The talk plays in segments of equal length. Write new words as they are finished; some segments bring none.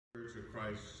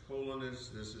Christ's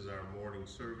holiness. This is our morning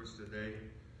service today.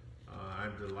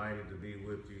 I'm delighted to be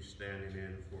with you standing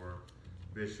in for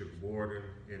Bishop Borden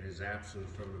in his absence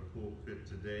from the pulpit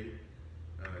today.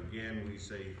 Again, we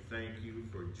say thank you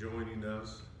for joining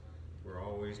us. We're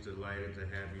always delighted to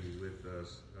have you with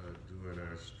us doing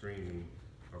our streaming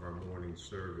of our morning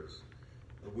service.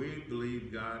 We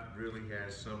believe God really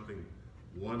has something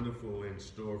wonderful in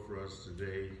store for us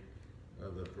today.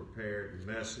 The prepared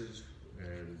message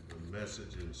and the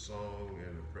message in song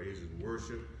and the praise and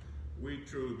worship. We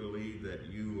truly believe that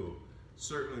you will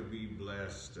certainly be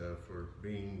blessed for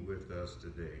being with us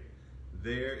today.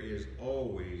 There is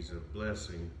always a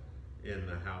blessing in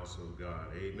the house of God.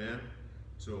 Amen.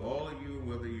 So all of you,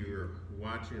 whether you're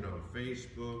watching on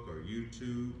Facebook or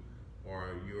YouTube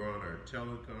or you're on our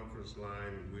teleconference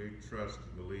line, we trust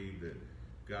and believe that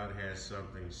God has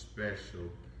something special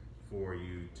for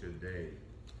you today.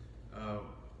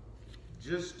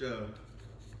 Just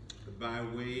by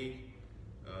way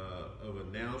of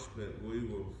announcement, we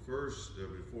will first,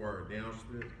 before our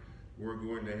announcement, we're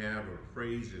going to have a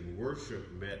praise and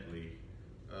worship medley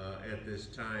at this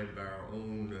time by our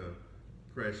own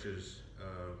precious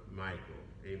Michael.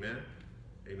 Amen?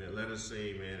 Amen. Let us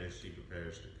say amen as she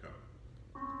prepares to come.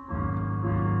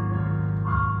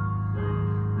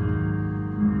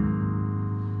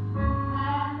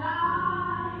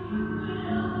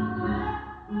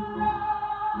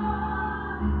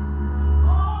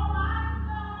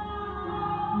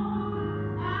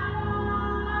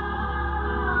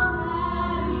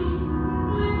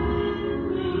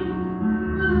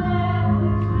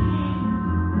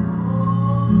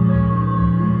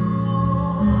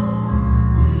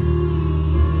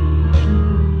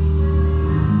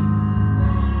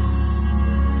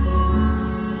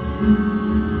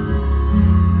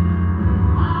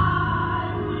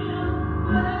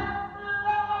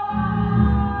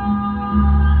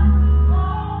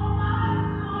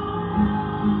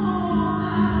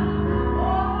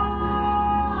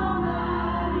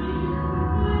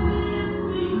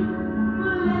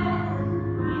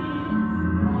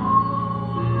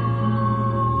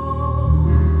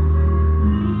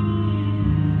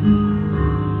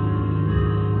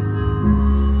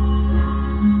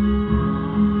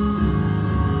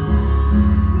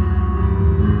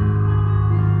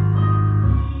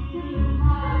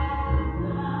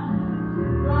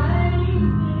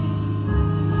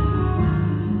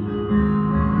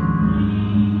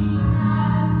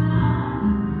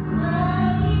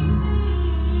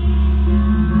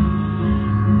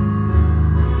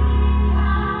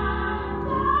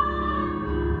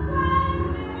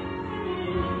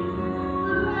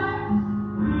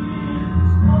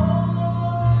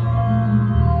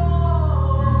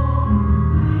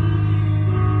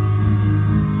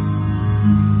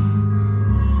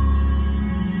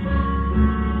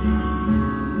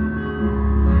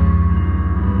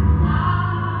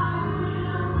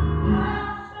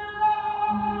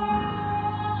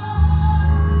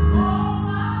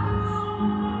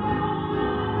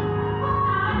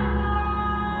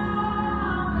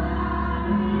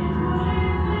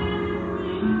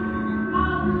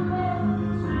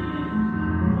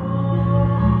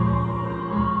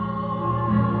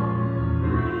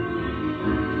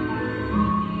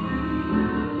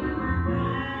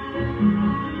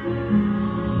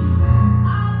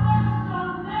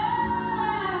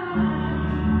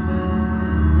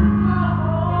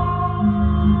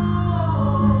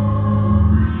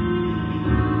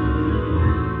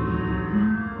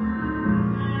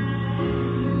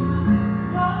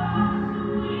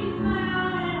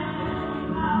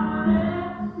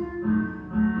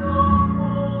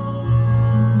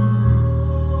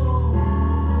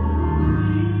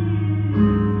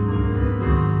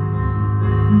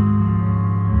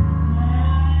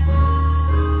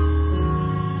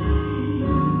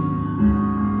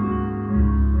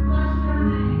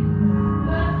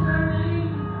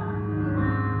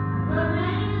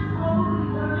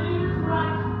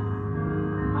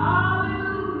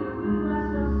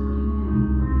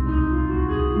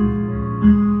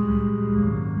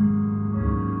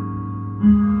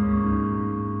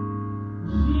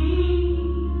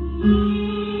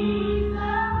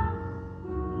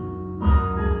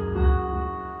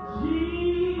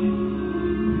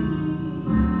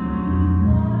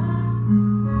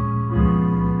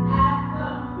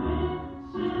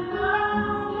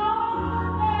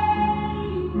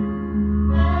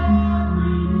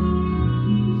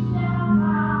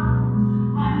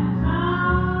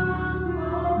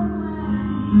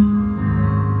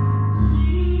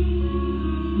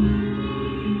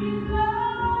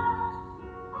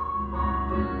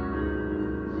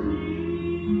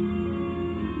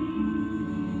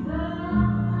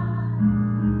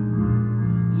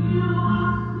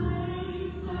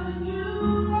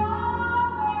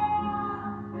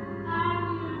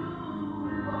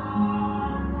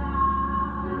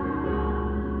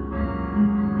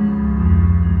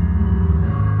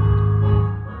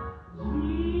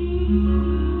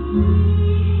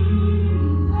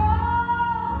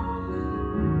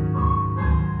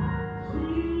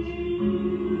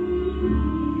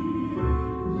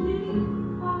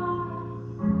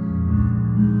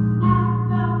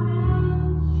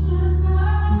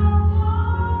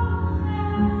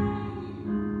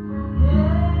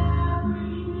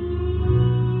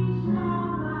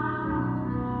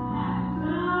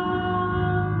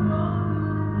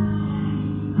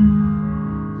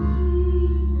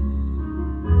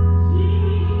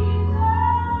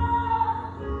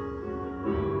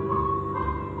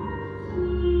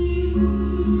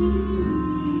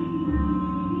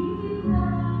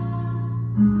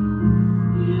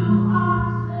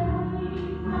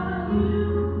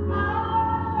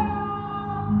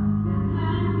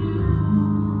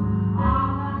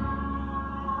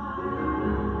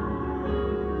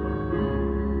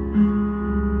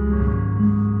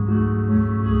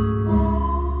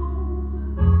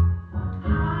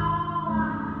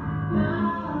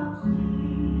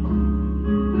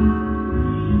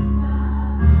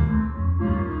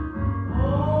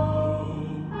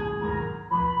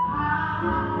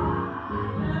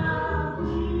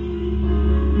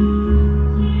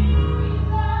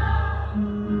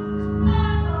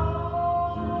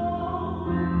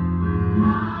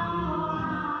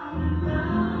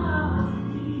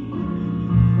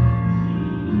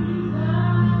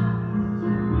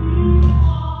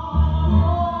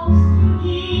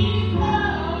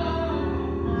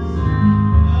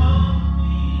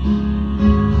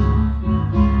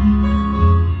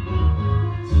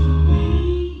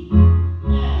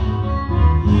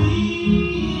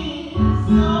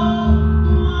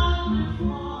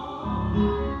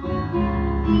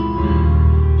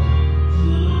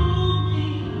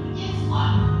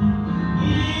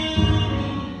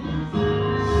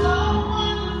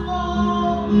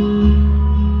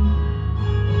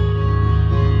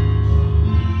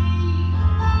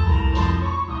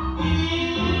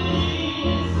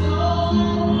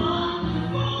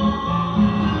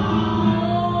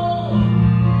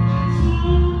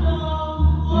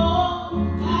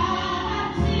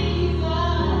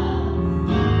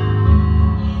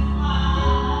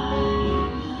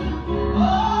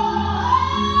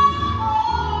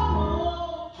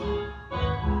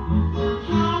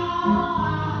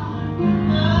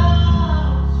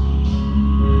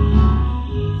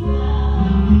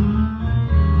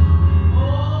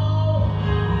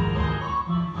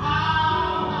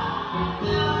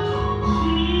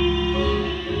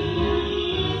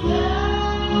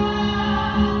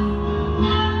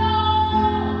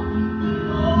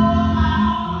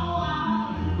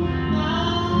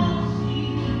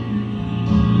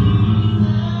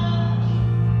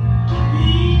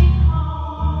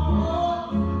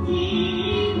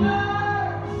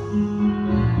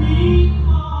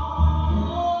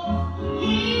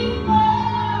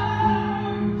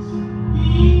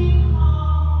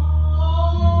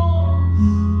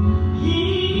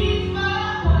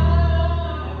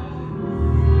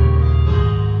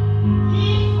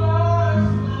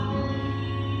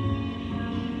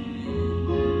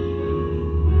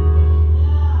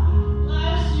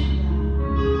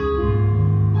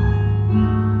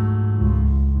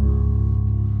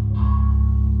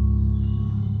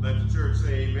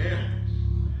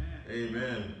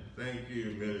 Amen. Thank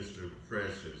you, Minister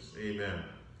Precious. Amen.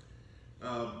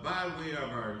 By way of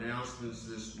our announcements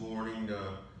this morning,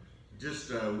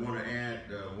 just want to add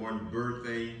one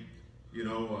birthday. You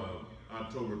know,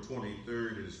 October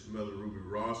 23rd is Mother Ruby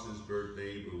Ross's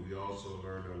birthday, but we also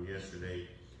learned on yesterday,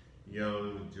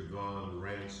 young Javon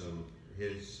Ransom,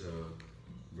 his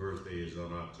birthday is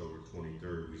on October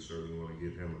 23rd. We certainly want to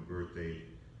give him a birthday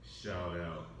shout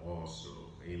out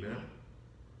also. Amen.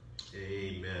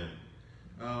 Amen.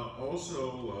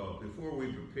 Also, before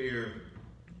we prepare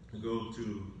to go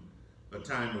to a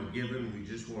time of giving, we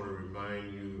just want to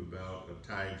remind you about the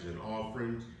tithes and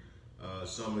offerings.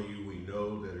 Some of you we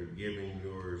know that are giving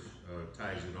your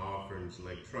tithes and offerings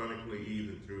electronically,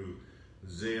 either through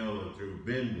Zelle or through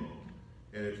Venmo.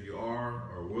 And if you are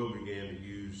or will begin to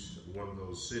use one of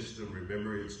those systems,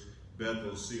 remember it's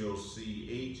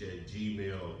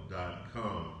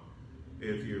bethelcoch@gmail.com.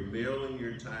 If you're mailing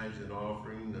your tithes and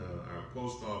offering, our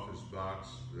post office box,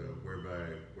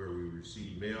 where we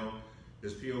receive mail,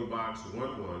 is P.O. Box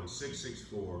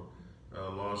 11664,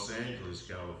 Los Angeles,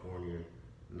 California,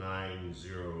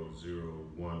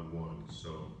 90011.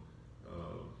 So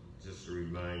just a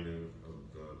reminder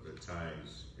of the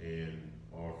tithes and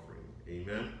offering.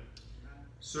 Amen.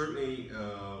 Certainly,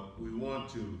 we want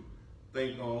to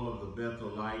thank all of the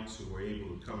Bethelites who were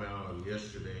able to come out on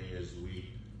yesterday as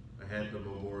we had the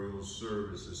memorial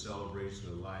service, the celebration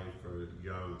of life for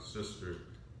young sister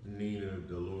Nina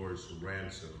Dolores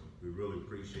Ransom. We really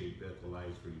appreciate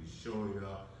Bethelites for you showing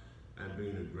up and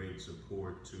being a great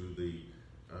support to the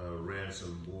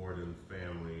Ransom board and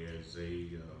family as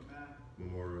they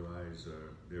memorialize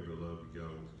their beloved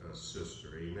young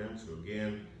sister. Amen. So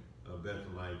again,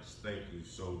 Bethelites, thank you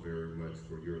so very much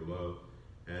for your love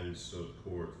and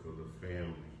support for the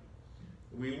family.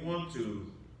 We want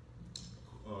to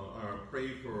pray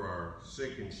for our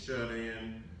sick and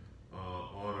shut-in.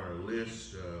 On our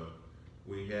list,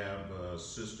 we have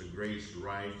Sister Grace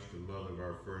Rice, the mother of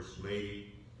our First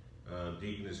Lady,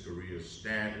 Deaconess Korea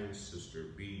Statton, Sister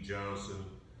B. Johnson,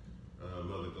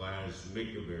 Mother Gladys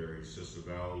Mickelberry, Sister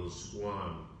Viola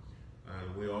Swan.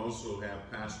 And we also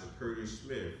have Pastor Curtis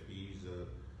Smith. He's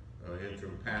an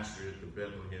interim pastor at the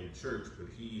Bethlehem Church, but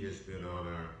he has been on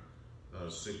our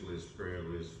sick list, prayer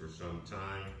list for some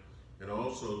time. And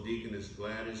also Deaconess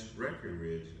Gladys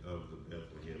Breckenridge of the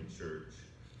Bethlehem Church.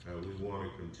 We want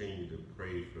to continue to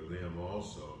pray for them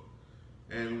also.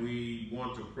 And we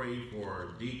want to pray for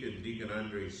our Deacon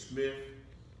Andre Smith.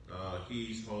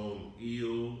 He's home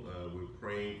ill. We're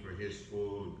praying for his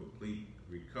full and complete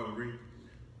recovery.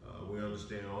 We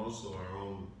understand also our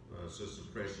own Sister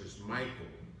Precious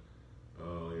Michael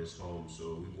is home,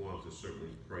 so we want to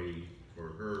certainly pray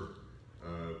for her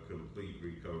complete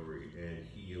recovery and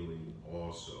healing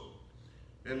also.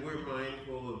 And we're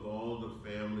mindful of all the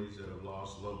families that have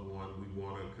lost loved ones. We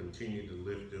want to continue to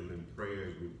lift them in prayer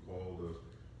as we call the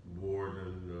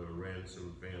Borden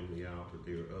Ransom family out, but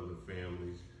there are other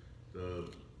families. The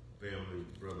family,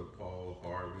 Brother Paul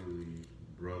Harvey, the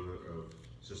brother of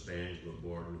Sister Angela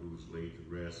Borden, who was laid to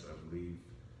rest, I believe,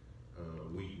 a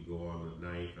week ago on the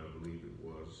 9th, I believe it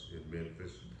was, in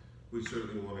Memphis. We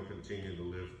certainly want to continue to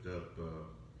lift up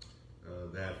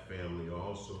that family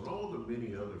also, and all the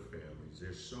many other families.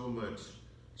 There's so much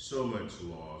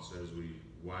loss as we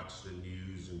watch the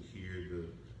news and hear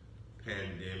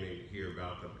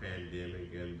about the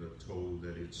pandemic and the toll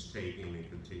that it's taking and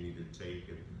continue to take,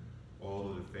 and all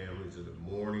of the families that are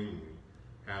mourning. We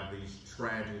have these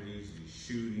tragedies, these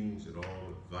shootings, and all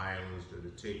the violence that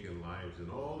are taking lives, and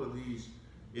all of these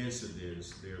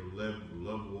incidents, their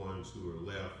loved ones who are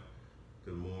left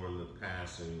to mourn the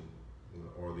passing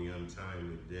or the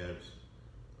untimely deaths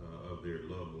of their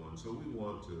loved ones. So we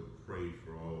want to pray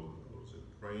for all of those and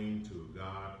praying to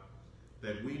God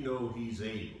that we know He's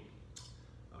able.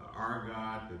 Our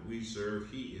God that we serve,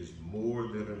 He is more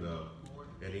than enough,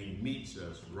 and He meets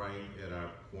us right at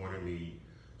our point of need.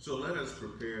 So let us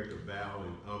prepare to bow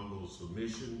in humble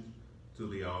submission to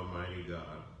the Almighty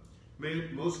God.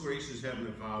 Most gracious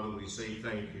Heavenly Father, we say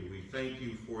thank you. We thank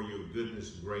you for your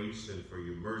goodness, grace, and for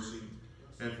your mercy,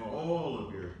 and for all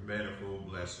of your manifold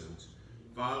blessings.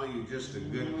 Father, you're just a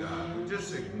good God. We're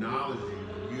just acknowledging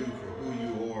you for who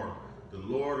you are, the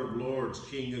Lord of Lords,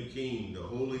 King of Kings, the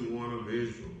Holy One of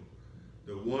Israel,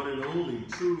 the one and only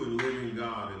true and living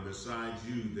God, and besides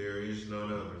you there is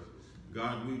none other.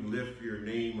 God, we lift your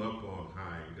name up on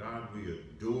high. God, we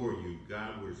adore you.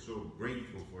 God, we're so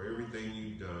grateful for everything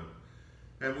you've done.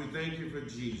 And we thank you for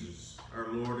Jesus,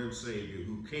 our Lord and Savior,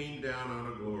 who came down out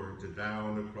of glory to die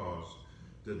on the cross,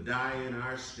 to die in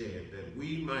our stead, that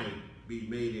we might be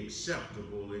made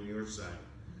acceptable in your sight.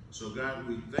 So God,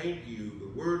 we thank you.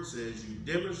 The word says you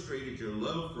demonstrated your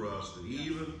love for us, that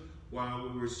even while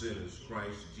we were sinners,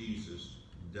 Christ Jesus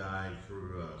died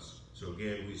for us. So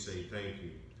again, we say thank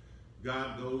you.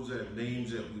 God, those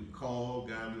names that we call,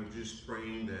 God, we're just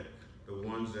praying that the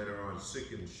ones that are on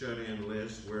sick and shut-in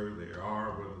lists, wherever they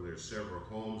are, whether they're several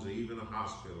homes or even a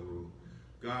hospital room,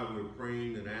 God, we're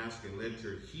praying and asking, let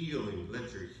your healing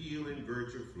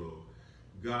virtue flow.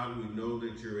 God, we know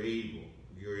that you're able.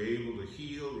 You're able to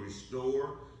heal,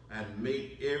 restore, and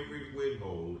make every whit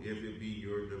whole if it be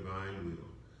your divine will.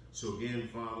 So again,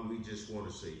 Father, we just want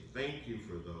to say thank you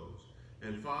for those.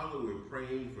 And Father, we're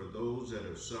praying for those that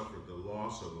have suffered the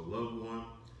loss of a loved one.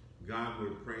 God, we're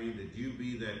praying that you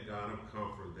be that God of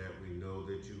comfort that we know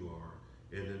that you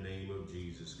are, in the name of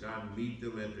Jesus. God, meet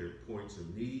them at their points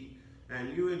of need.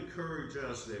 And you encourage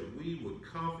us that we would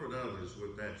comfort others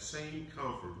with that same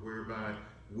comfort whereby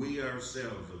we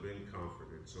ourselves have been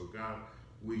comforted. So God,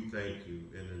 we thank you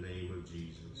in the name of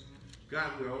Jesus.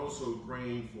 God, we're also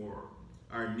praying for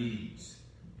our needs.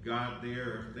 God, there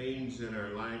are things in our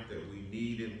life that we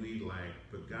need and we lack.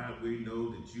 But God, we know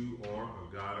that you are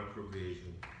a God of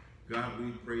provision. God,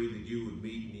 we pray that you would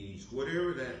meet needs.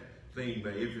 Whatever that thing,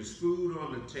 but if it's food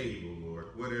on the table, Lord,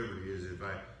 whatever it is, if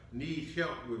I need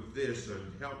help with this or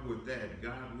help with that,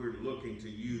 God, we're looking to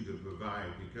you to provide,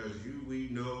 because we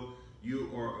know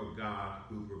you are a God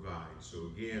who provides.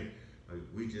 So again,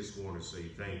 we just want to say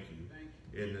thank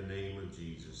you in the name of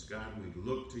Jesus. God, we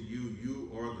look to you.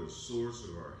 You are the source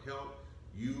of our help.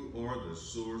 You are the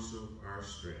source of our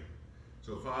strength.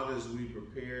 So Father, as we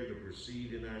prepare to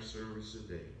proceed in our service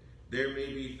today, there may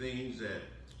be things that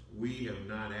we have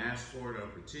not asked for in our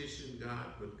petition, God,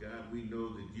 but God, we know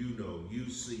that you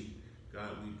see. God,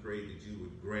 we pray that you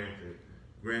would grant it.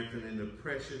 Grant it in the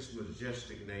precious,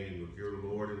 majestic name of your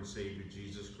Lord and Savior,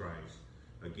 Jesus Christ.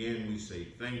 Again, we say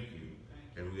thank you,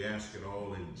 and we ask it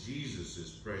all in Jesus'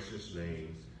 precious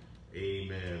name.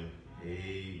 Amen,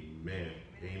 amen,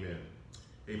 amen,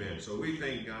 amen. So we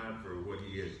thank God for what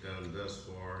he has done thus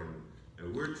far,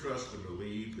 and we're trusting and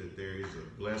believe that there is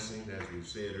a blessing. As we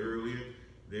said earlier,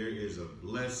 there is a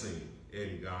blessing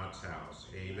in God's house.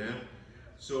 Amen.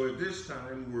 So at this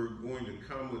time, we're going to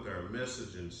come with our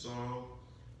message and song,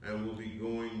 and we'll be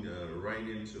going right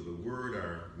into the word.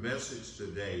 Our message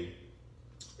today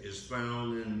is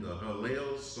found in the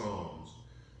Hallel Psalms,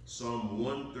 Psalm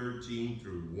 113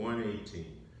 through 118.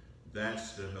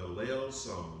 That's the Hallel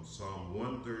Psalms, Psalm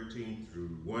 113 through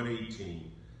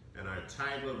 118. And our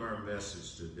title of our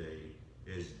message today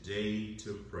is Day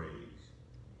to Praise.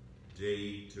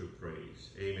 Day to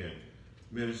Praise. Amen.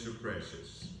 Minister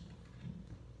Precious.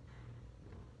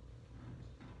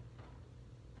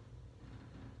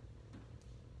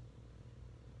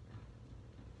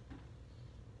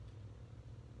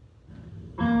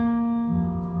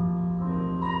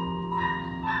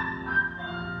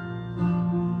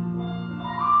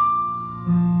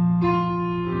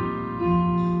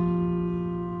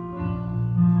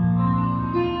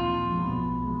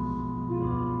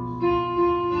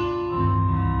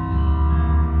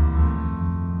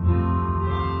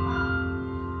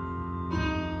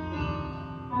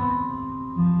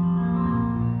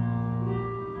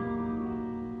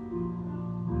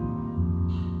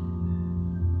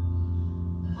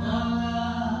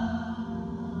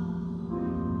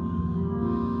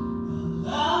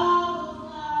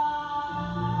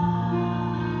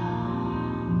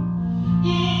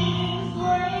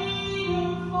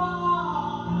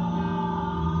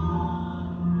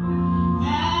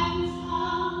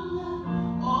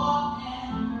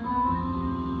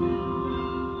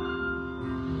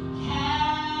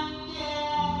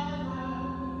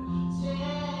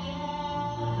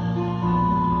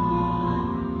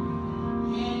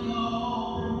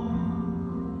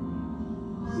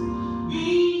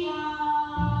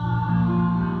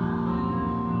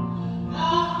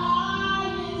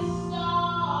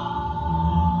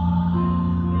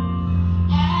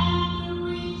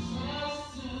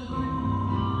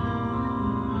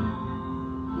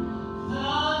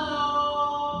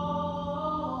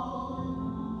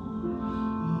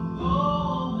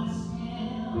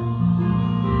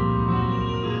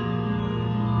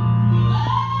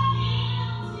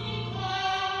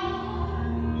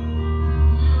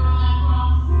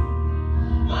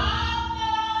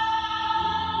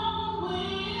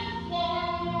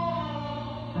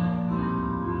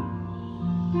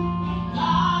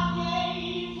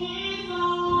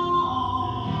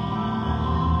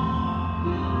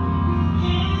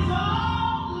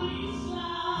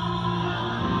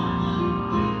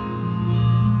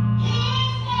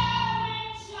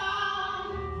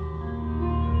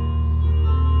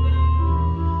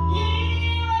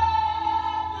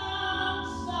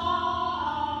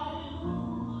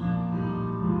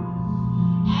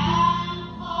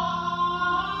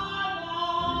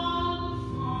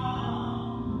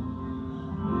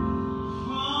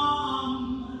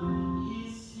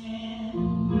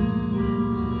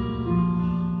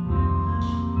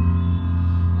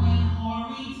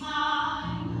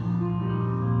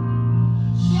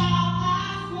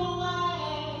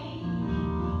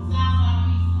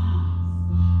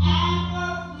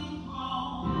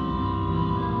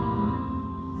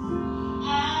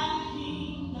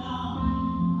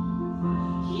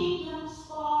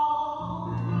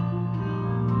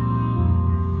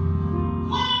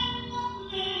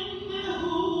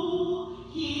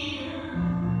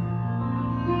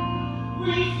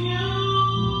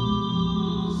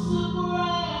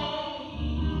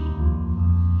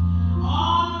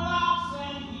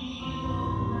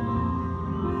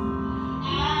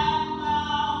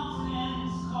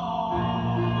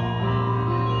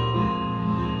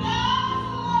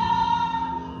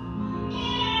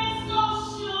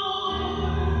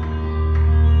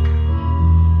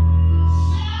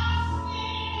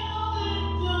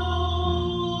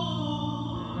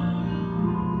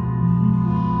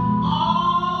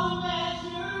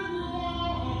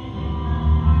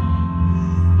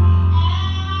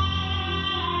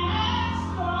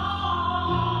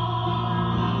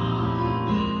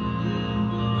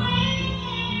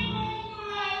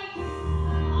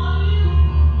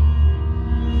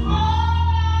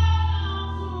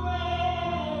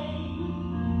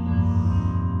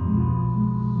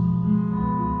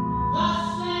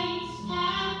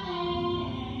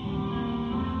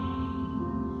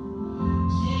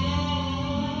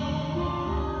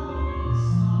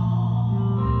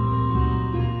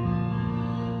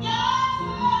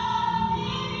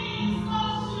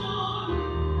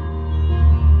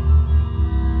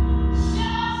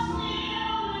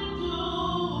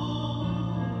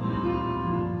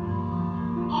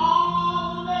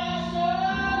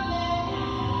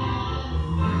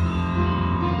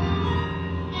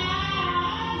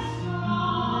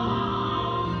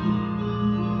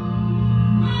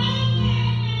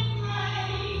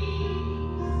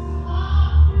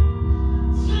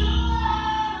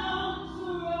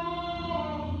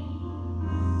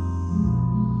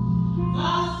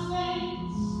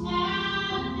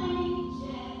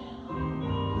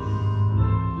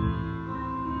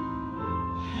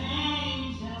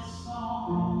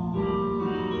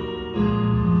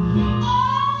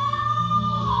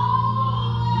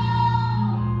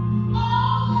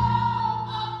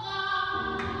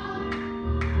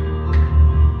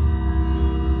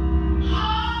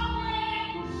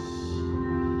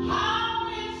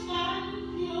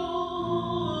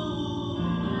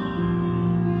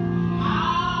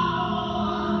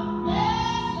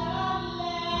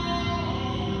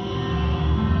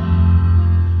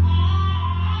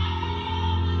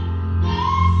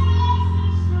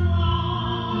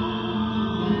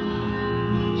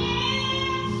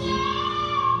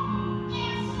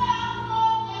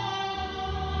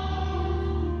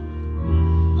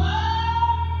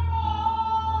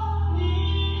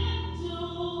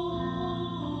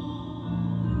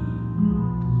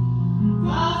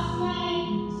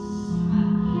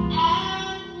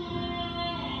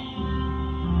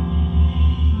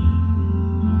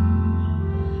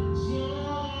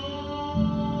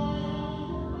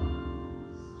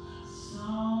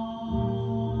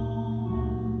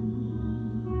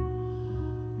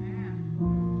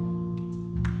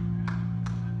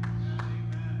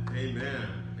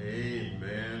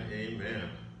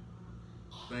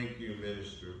 Thank you,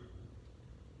 Minister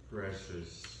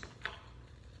Precious.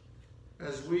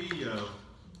 As we,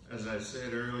 as I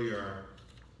said earlier, our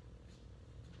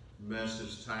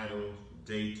message titled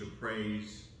Day to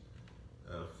Praise,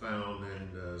 found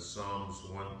in Psalms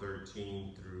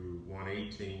 113 through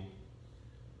 118.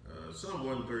 Psalm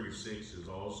 136 is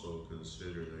also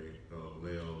considered a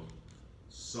Hallel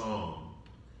Psalm.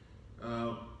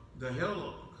 The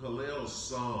Hallel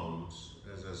Psalms,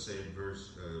 as I said,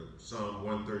 Psalm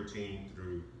 113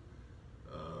 through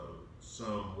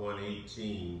Psalm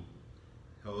 118,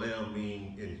 Hallel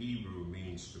in Hebrew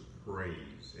means to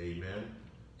praise. Amen.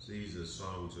 So these are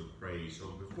songs of praise. So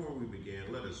before we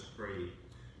begin, let us pray.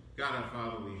 God our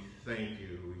Father, we thank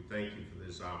you. We thank you for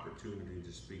this opportunity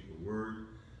to speak a word.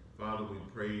 Father, we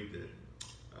pray that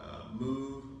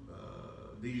move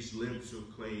these lips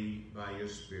of clay by your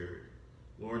Spirit.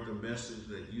 Lord, the message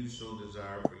that you so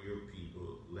desire for your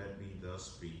people, let me thus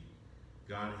speak.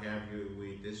 God, have your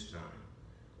way this time.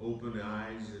 Open the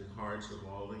eyes and hearts of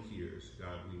all the hearers.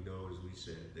 God, we know, as we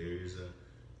said, there is a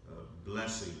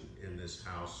blessing in this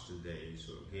house today.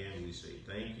 So again, we say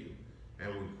thank you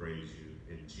and we praise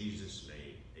you. In Jesus'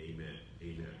 name, amen.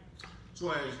 Amen. So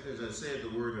as I said,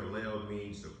 the word Hallel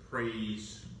means to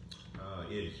praise.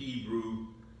 In Hebrew,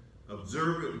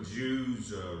 observant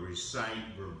Jews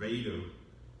recite verbatim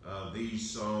these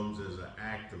psalms as an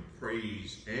act of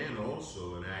praise and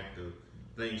also an act of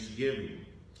thanksgiving.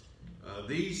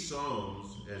 These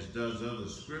psalms, as does other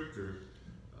scripture,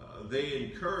 they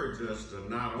encourage us to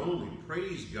not only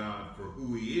praise God for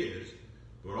who he is,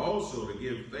 but also to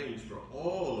give thanks for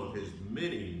all of his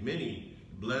many, many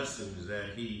blessings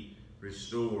that he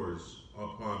restores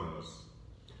upon us.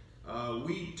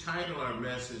 We title our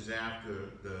message after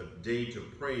the Day to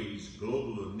Praise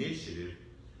Global Initiative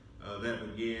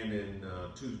that began in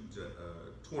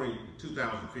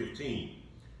 2015.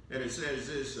 And it says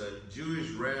this,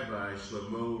 Jewish Rabbi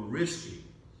Shlomo Risky,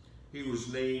 he was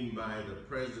named by the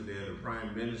President or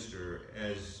Prime Minister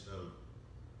of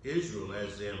Israel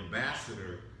as the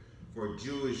ambassador for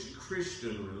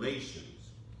Jewish-Christian relations.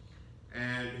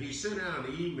 And he sent out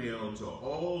an email to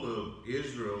all of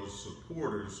Israel's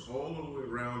supporters all the way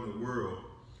around the world,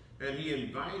 and he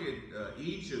invited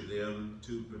each of them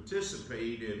to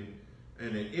participate in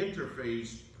an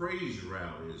interfaith praise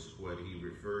rally, is what he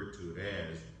referred to it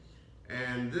as.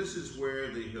 And this is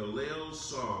where the Hallel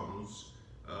Psalms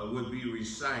would be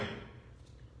recited.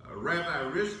 Rabbi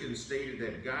Riskin stated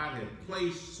that God had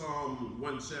placed Psalm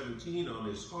 117 on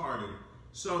his heart, and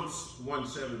Psalm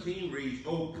 117 reads,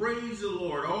 "Oh, praise the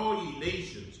Lord, all ye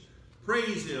nations.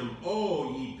 Praise him,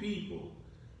 all ye people.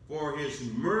 For his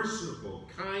merciful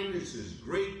kindness is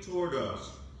great toward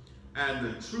us, and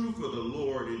the truth of the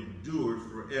Lord endures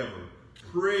forever.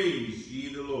 Praise ye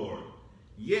the Lord."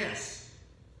 Yes,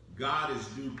 God is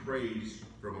due praise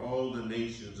from all the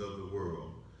nations of the world.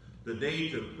 The Day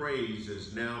to Praise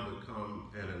has now become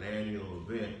an annual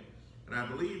event, and I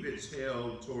believe it's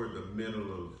held toward the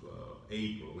middle of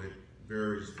April. It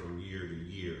varies from year to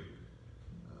year.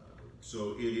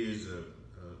 So it is an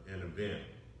event.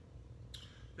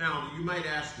 Now, you might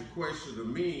ask the question to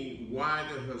me, why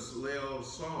the Hallel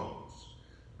Psalms?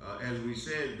 As we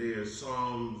said, they're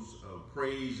psalms of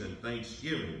praise and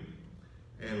thanksgiving.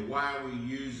 And why we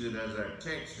use it as our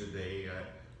text today,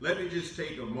 let me just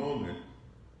take a moment.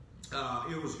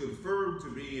 It was confirmed to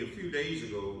me a few days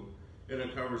ago in a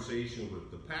conversation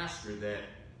with the pastor that,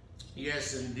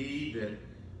 yes, indeed, that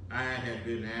I had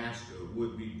been asked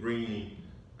would be bringing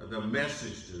the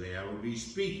message today. I would be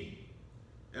speaking.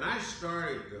 And I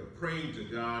started praying to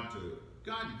God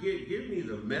give me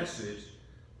the message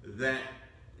that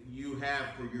you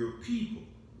have for your people.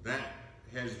 That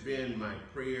has been my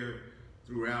prayer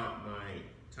throughout my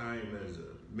time as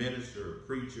a minister, a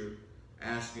preacher,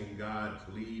 asking God,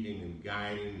 leading and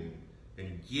guiding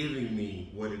and giving me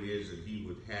what it is that he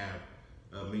would have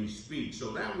me speak.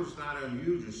 So that was not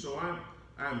unusual. So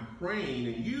I'm praying,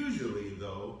 and usually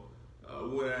though,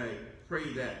 when I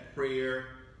pray that prayer,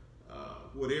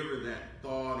 whatever that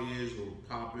thought is will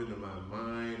pop into my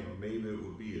mind, or maybe it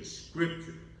will be a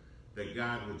scripture that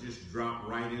God will just drop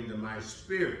right into my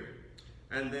spirit.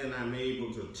 And then I'm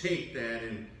able to take that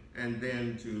and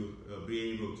then to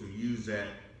be able to use that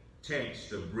text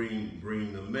to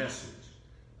bring the message.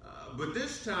 But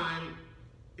this time,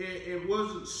 it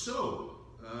wasn't so.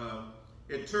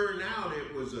 It turned out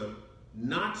it was a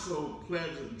not so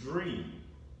pleasant dream.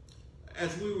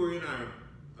 As we were in our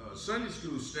Sunday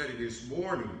school study this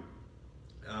morning,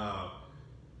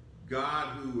 God,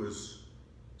 who was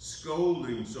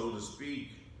scolding, so to speak,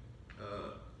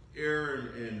 Aaron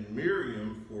and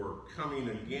Miriam for coming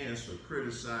against or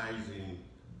criticizing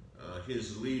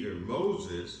his leader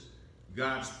Moses,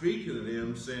 God speaking to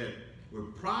them said,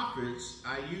 with prophets,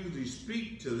 I usually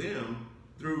speak to them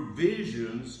through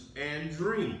visions and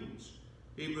dreams.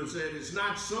 He said, it's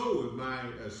not so with my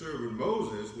servant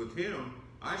Moses. With him,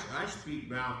 I speak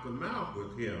mouth to mouth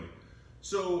with him.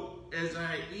 So as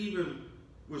I even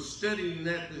was studying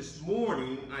that this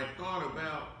morning, I thought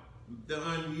about the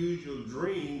unusual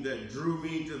dream that drew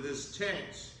me to this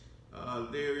text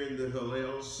there in the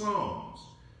Hallel Psalms.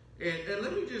 And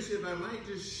let me just, if I might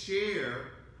just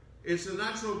share, it's a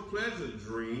not so pleasant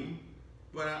dream,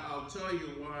 but I'll tell you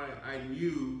why I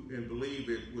knew and believe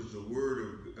it was the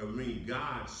word of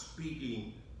God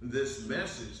speaking this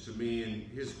message to me, and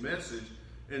his message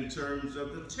in terms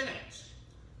of the text.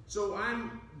 So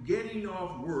I'm getting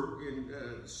off work,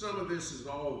 and some of this is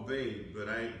all vague, but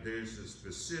there's the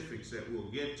specifics that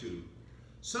we'll get to.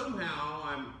 Somehow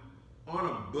I'm on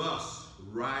a bus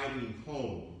riding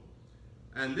home,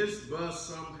 and this bus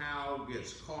somehow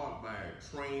gets caught by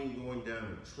a train going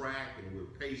down a track, and we're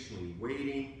patiently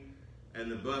waiting, and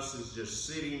the bus is just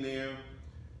sitting there.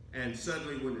 And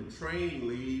suddenly when the train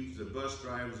leaves, the bus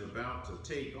driver is about to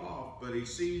take off, but he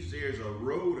sees there's a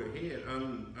road ahead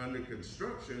under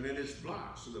construction, and it's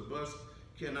blocked, so the bus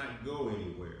cannot go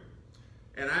anywhere.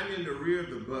 And I'm in the rear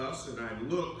of the bus, and I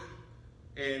look,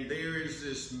 and there is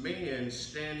this man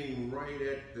standing right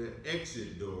at the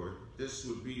exit door. This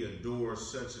would be a door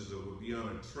such as it would be on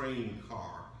a train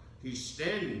car. He's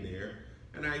standing there,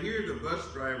 and I hear the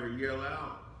bus driver yell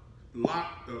out,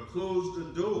 close the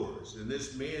doors. And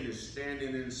this man is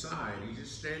standing inside. He's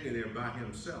just standing there by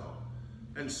himself.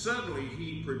 And suddenly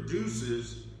he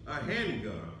produces a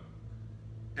handgun.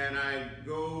 And I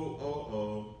go,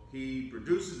 uh-oh. He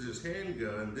produces his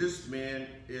handgun. This man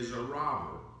is a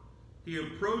robber. He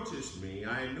approaches me.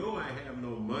 I know I have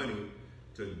no money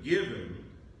to give him,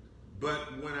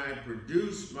 but when I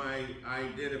produce my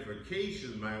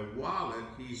identification, my wallet,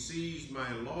 he sees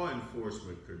my law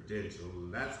enforcement credentials,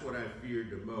 and that's what I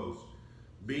feared the most,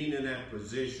 being in that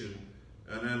position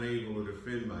and unable to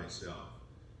defend myself.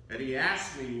 And he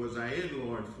asked me, was I in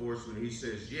law enforcement? He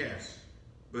says, yes.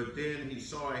 But then he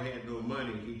saw I had no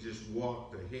money. He just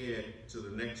walked ahead to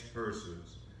the next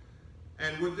person's.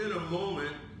 And within a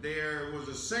moment, there was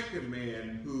a second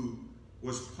man who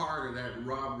was part of that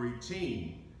robbery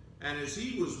team. And as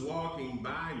he was walking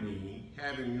by me,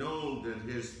 having known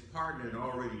that his partner had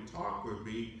already talked with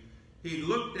me, he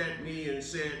looked at me and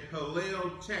said,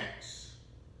 Hallel text.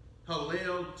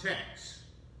 Hallel text.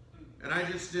 And I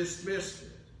just dismissed it.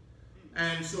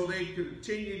 And so they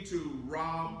continued to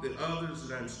rob the others,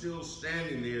 and I'm still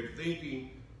standing there thinking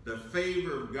the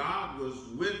favor of God was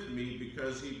with me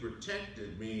because he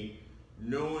protected me,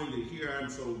 knowing that here I'm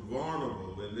so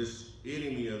vulnerable and this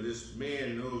enemy of this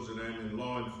man knows that I'm in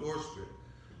law enforcement.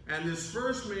 And this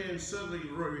first man suddenly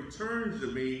returns to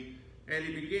me and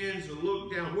he begins to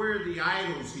look down. Where are the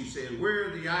idols? He said, where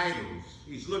are the idols?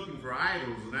 He's looking for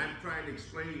idols, and I'm trying to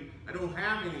explain I don't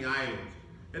have any idols.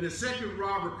 And the second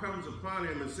robber comes upon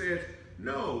him and says,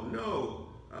 no,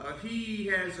 he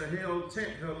has a Hallel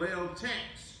text.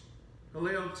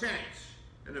 Hallel text.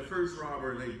 And the first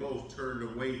robber, they both turned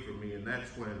away from me, and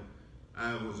that's when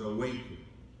I was awakened.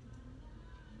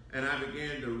 And I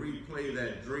began to replay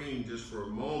that dream just for a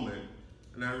moment,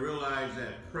 and I realized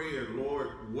that prayer, Lord,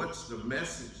 what's the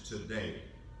message today?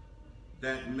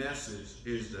 That message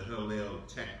is the Hallel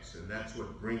text, and that's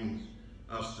what brings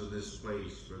us to this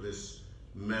place for this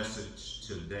message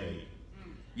today.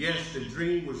 Yes, the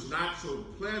dream was not so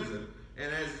pleasant, and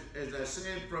as I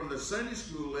said from the Sunday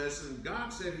school lesson,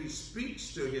 God said he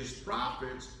speaks to his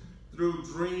prophets through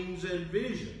dreams and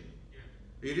vision.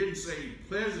 He didn't say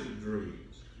pleasant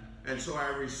dreams. And so I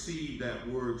received that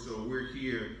word, so we're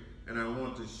here, and I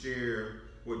want to share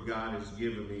what God has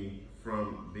given me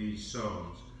from these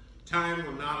Psalms. Time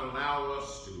will not allow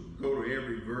us to go to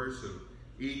every verse of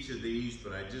each of these,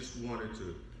 but I just wanted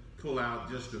to pull out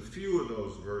just a few of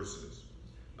those verses.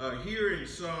 Here in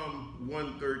Psalm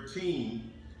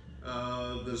 113,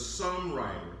 the psalm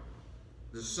writer,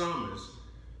 the psalmist,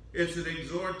 it's an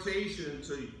exhortation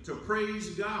to praise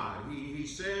God. He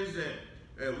says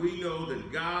that we know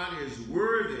that God is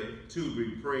worthy to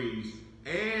be praised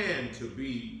and to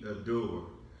be adored.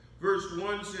 Verse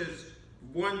 1 says,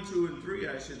 1, 2, and 3,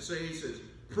 I should say, it says,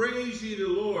 praise ye the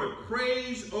Lord.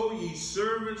 Praise, O ye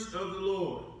servants of the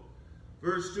Lord.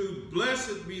 Verse 2,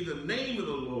 blessed be the name of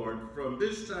the Lord from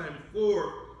this time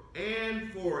forth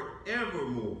and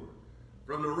forevermore.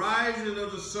 From the rising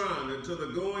of the sun until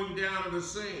the going down of the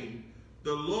same,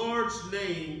 the Lord's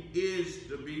name is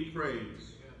to be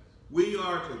praised. We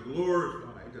are to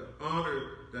glorify, to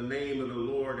honor the name of the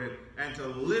Lord and to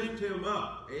lift him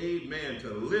up. Amen.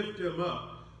 To lift him up.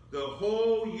 The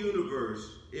whole universe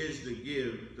is to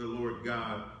give the Lord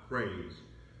God praise.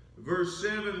 Verse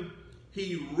 7,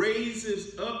 he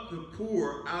raises up the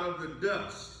poor out of the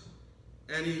dust,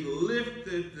 and he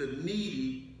lifteth the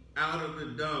needy out of the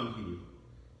dunghill.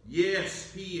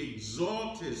 Yes, he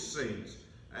exalts his saints.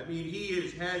 I mean, he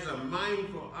has a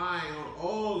mindful eye on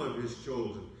all of his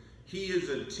children. He is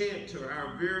attent to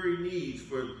our very needs.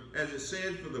 For, as it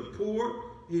said, for the poor,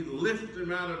 he lifts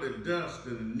them out of the dust,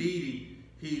 and the needy,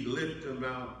 he lifts them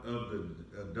out of the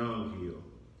dunghill.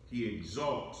 He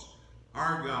exalts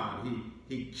our God.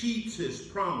 He keeps his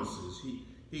promises.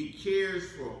 He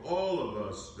cares for all of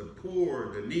us, the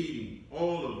poor, the needy,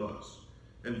 all of us.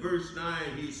 In verse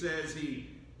 9, he says, he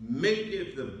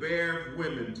maketh the bare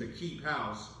women to keep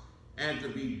house and to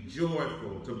be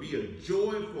joyful, to be a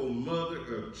joyful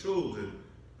mother of children.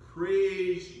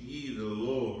 Praise ye the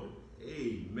Lord.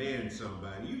 Amen,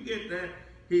 somebody. You get that?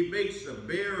 He makes the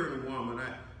barren woman.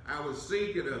 I was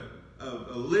thinking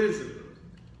of Elizabeth,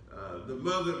 the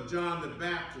mother of John the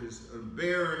Baptist, a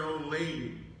barren old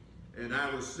lady. And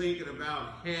I was thinking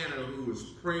about Hannah, who was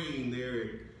praying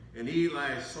there, and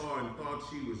Eli saw and thought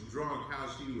she was drunk, how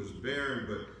she was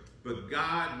barren, but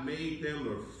God made them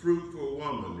a fruitful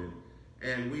woman.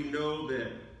 And we know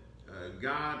that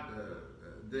God,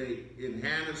 in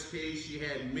Hannah's case, she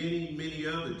had many, many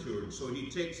other children. So he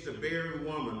takes the barren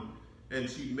woman and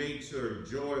she makes her a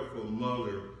joyful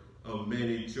mother of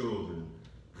many children.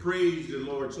 Praise the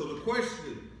Lord. So the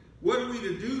question, what are we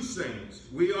to do, saints?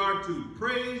 We are to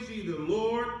praise ye the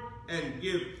Lord and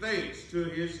give thanks to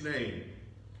his name.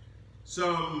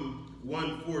 Psalm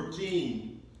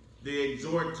 114, the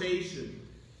exhortation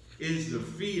is the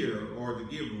fear or to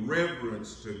give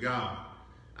reverence to God.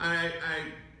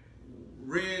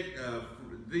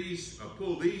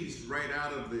 pull these right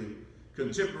out of the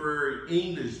contemporary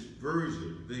English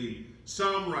version. The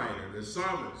psalm writer, the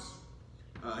psalmist,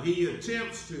 he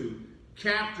attempts to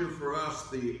capture for us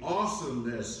the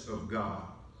awesomeness of God.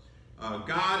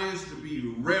 God is to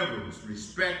be reverenced,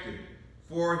 respected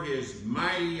for his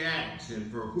mighty acts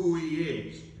and for who he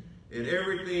is and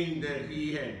everything that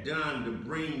he had done to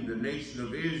bring the nation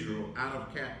of Israel out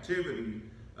of captivity,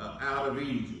 out of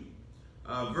Egypt.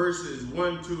 Verses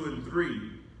 1, 2, and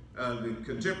 3, the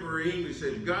contemporary English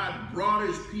says, God brought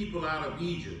his people out of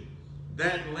Egypt,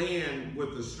 that land with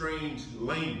a strange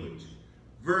language.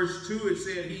 Verse 2, it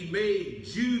said, he made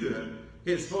Judah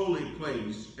his holy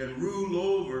place and ruled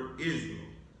over Israel.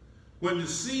 When the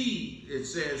sea, it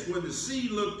says, when the sea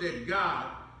looked at God,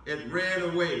 it ran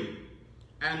away,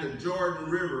 and the Jordan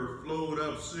River flowed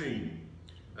upstream.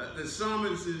 The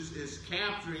psalmist is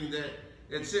capturing that.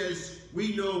 It says,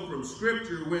 we know from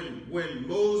Scripture when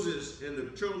Moses and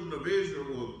the children of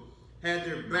Israel had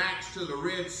their backs to the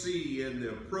Red Sea and the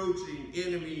approaching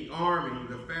enemy army,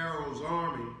 the Pharaoh's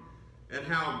army, and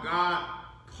how God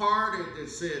parted, it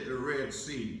said, the Red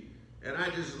Sea. And I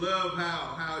just love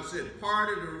how it said,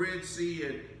 parted the Red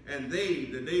Sea, and they,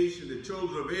 the nation, the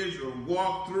children of Israel,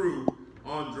 walked through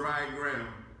on dry ground.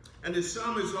 And the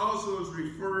psalmist also is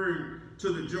referring to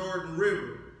the Jordan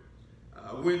River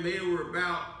when they were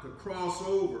about to cross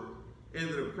over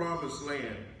into the promised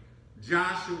land.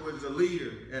 Joshua was the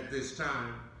leader at this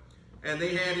time, and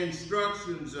they had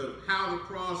instructions of how to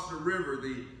cross the river.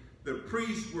 The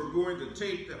priests were going to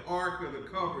take the Ark of the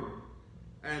Covenant,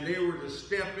 and they were to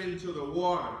step into the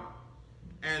water,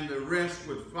 and the rest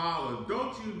would follow.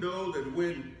 Don't you know that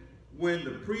when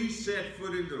the priests set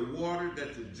foot into the water,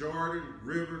 that the Jordan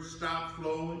River stopped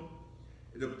flowing?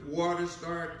 The water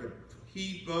started to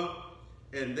heap up,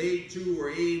 and they too were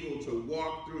able to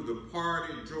walk through the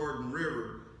parted Jordan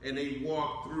River, and they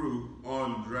walked through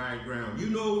on dry ground. You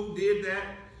know who did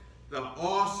that? The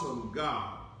awesome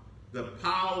God, the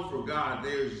powerful God.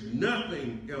 There's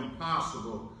nothing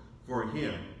impossible for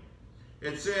him.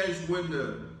 It says when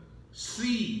the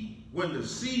sea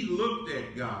looked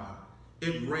at God,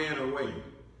 it ran away,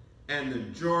 and the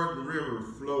Jordan River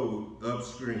flowed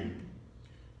upstream.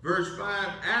 Verse 5,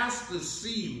 ask the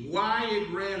sea why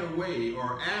it ran away,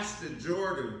 or ask the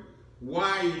Jordan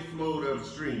why it flowed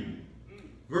upstream.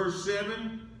 Verse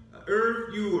 7,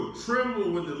 earth, you will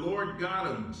tremble when the Lord God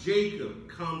of Jacob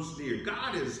comes near.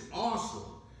 God is awesome.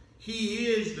 He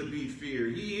is to be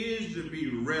feared. He is to be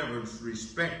reverenced,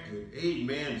 respected.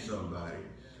 Amen, somebody.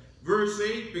 Verse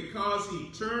 8, because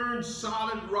he turned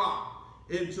solid rock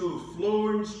into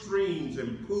flowing streams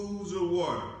and pools of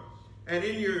water. And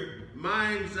in your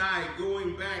mind's eye,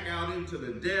 going back out into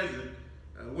the desert,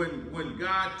 when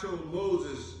God told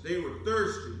Moses they were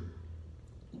thirsty,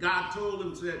 God told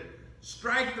him, said,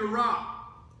 strike the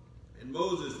rock. And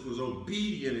Moses was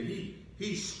obedient, and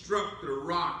he struck the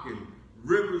rock, and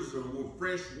rivers of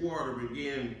fresh water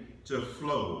began to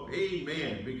flow.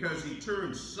 Amen. Because he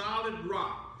turned solid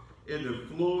rock into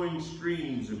flowing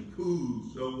streams and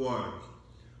pools of waters.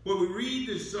 When we read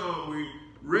this psalm, we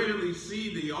readily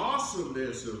see the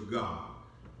awesomeness of God.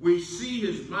 We see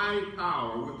his mighty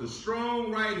power. With a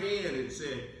strong right hand, it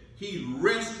said, he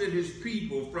wrested his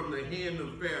people from the hand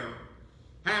of Pharaoh.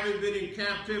 Having been in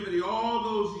captivity all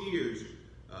those years,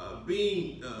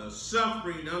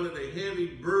 suffering under the heavy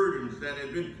burdens that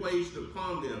had been placed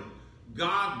upon them,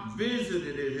 God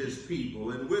visited his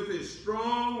people, and with his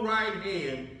strong right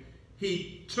hand,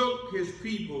 he took his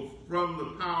people from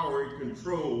the power and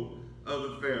control of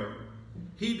the Pharaoh.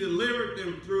 He delivered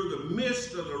them through the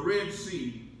midst of the Red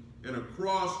Sea and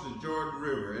across the Jordan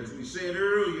River, as we said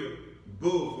earlier,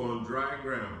 both on dry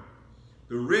ground.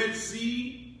 The Red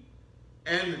Sea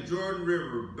and the Jordan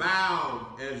River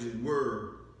bowed, as it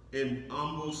were, in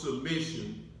humble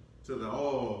submission to the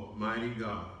Almighty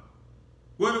God.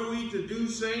 What are we to do,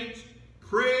 saints?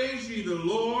 Praise ye the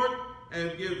Lord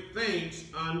and give thanks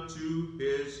unto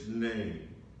his name.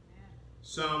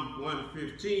 Psalm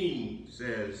 115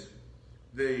 says,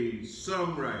 the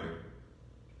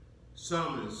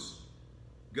psalmist,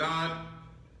 God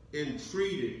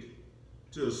entreated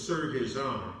to assert his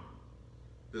honor.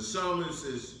 The psalmist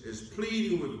is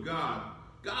pleading with God.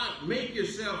 God, make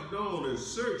yourself known,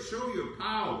 assert, show your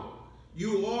power.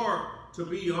 You are to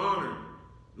be honored,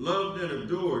 loved, and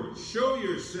adored. Show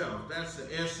yourself. That's the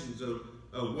essence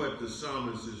of what the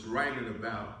psalmist is writing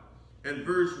about. And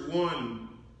verse 1,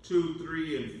 2,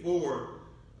 3, and 4,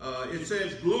 it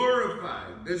says, glorify.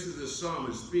 This is the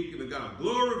psalmist speaking to God.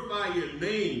 Glorify your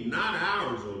name, not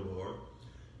ours, O Lord.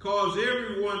 Cause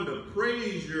everyone to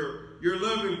praise your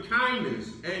loving kindness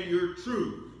and your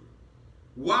truth.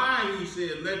 Why, he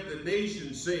said, let the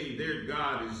nations say their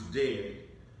God is dead.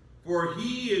 For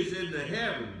he is in the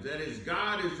heavens, that is,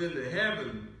 God is in the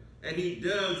heaven, and he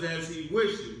does as he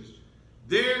wishes.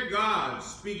 Their gods,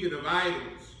 speaking of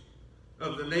idols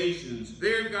of the nations,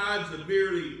 their gods are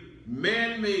merely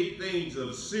man-made things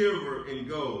of silver and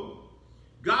gold.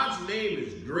 God's name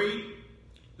is great.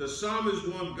 The psalmist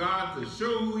wants God to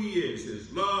show who he is,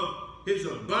 his love, his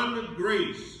abundant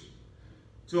grace,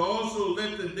 to also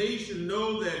let the nation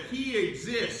know that he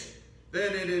exists,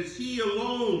 that it is he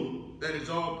alone that is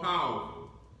all-powerful,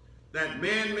 that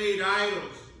man-made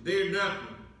idols, they're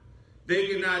nothing. They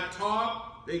cannot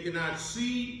talk, they cannot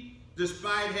see,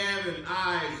 despite having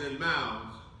eyes and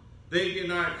mouths. They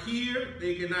cannot hear,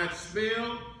 they cannot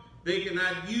smell, they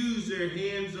cannot use their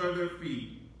hands or their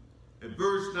feet. And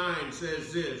verse 9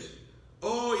 says this,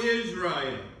 O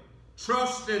Israel,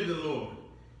 trust in the Lord.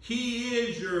 He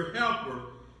is your helper.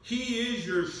 He is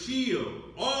your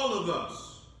shield. All of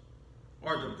us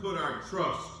are to put our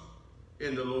trust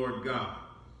in the Lord God.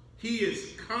 He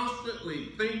is constantly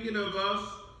thinking of us.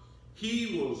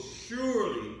 He will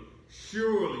surely,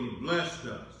 surely bless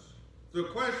us. The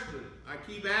question I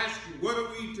keep asking, what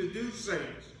are we to do,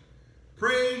 saints?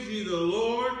 Praise ye the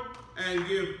Lord and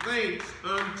give thanks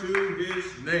unto his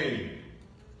name.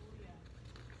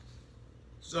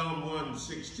 Psalm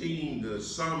 116, the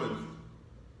psalmist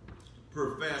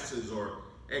professes or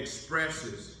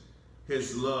expresses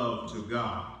his love to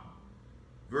God.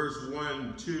 Verse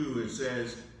 1, 2, it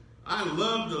says, I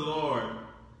love the Lord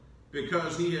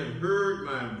because he hath heard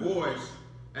my voice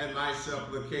and my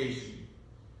supplication,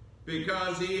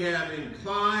 because he hath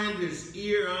inclined his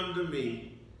ear unto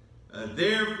me.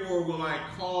 Therefore will I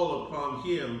call upon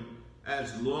him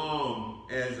as long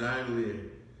as I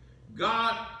live.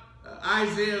 God,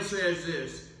 Isaiah says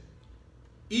this,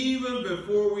 even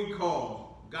before we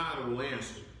call, God will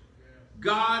answer.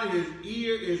 God, his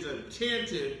ear is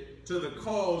attentive to the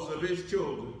calls of his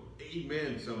children.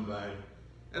 Amen, somebody.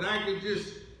 And I can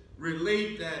just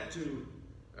relate that to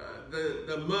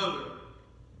the mother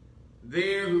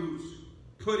there who's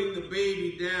putting the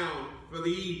baby down for the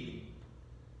evening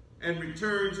and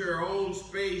returns to her own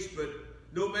space, but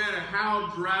no matter how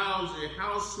drowsy,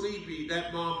 how sleepy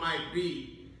that mom might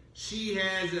be, she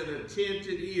has an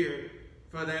attentive ear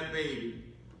for that baby.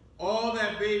 All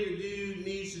that baby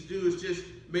needs to do is just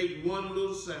make one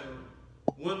little sound,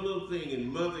 one little thing,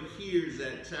 and mother hears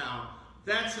that child.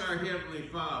 That's our Heavenly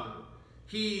Father.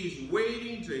 He's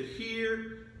waiting to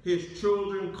hear his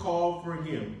children call for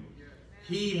him.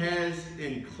 He has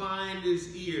inclined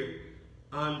his ear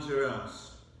unto us.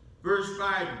 Verse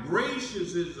 5,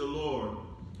 gracious is the Lord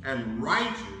and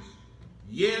righteous.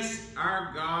 Yes,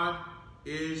 our God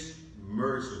is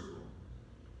merciful.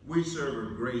 We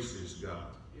serve a gracious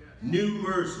God. New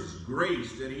mercies,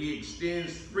 grace that he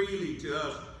extends freely to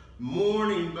us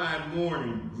morning by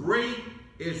morning. Great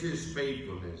is his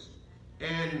faithfulness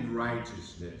and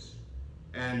righteousness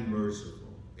and merciful.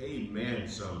 Amen,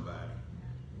 somebody.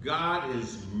 God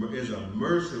is a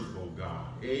merciful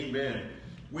God. Amen.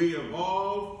 We have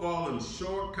all fallen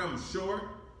short, come short,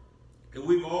 and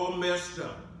we've all messed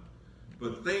up.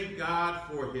 But thank God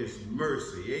for his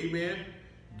mercy. Amen.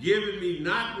 Giving me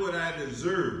not what I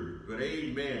deserve, but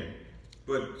amen,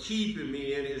 but keeping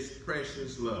me in his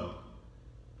precious love.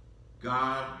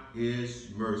 God is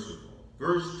merciful.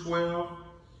 Verse 12,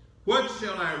 what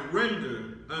shall I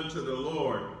render unto the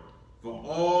Lord for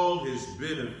all his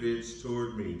benefits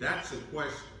toward me? That's a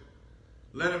question.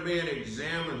 Let a man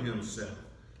examine himself.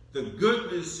 The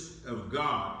goodness of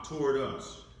God toward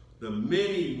us, the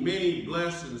many, many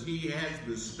blessings he has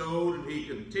bestowed and he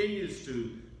continues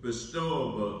to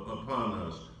bestow upon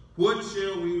us. What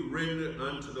shall we render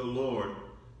unto the Lord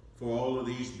for all of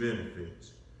these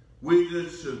benefits? We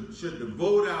just should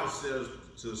devote ourselves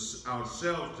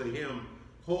to him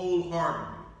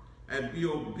wholeheartedly and be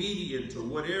obedient to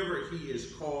whatever he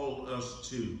has called us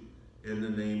to in the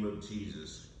name of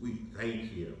Jesus. We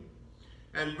thank him.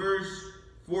 And verse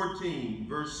 14,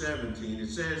 verse 17, it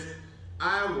says,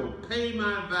 I will pay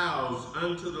my vows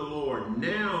unto the Lord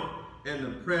now in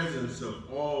the presence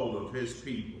of all of his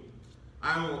people.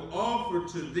 I will offer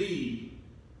to thee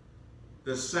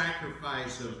the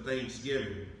sacrifice of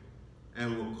thanksgiving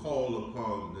and will call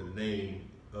upon the name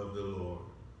of the Lord.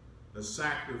 The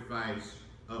sacrifice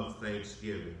of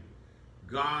thanksgiving.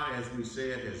 God, as we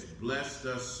said, has blessed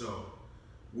us so.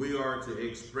 We are to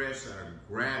express our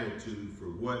gratitude for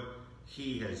what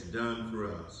he has done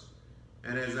for us.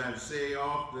 And as I say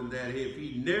often, that if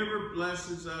he never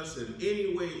blesses us in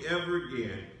any way ever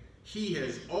again, he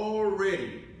has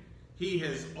already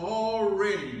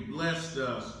blessed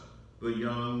us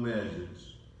beyond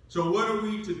measures. So what are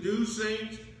we to do,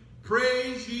 saints?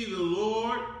 Praise ye the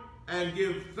Lord and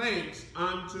give thanks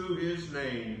unto his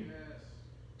name. Yes.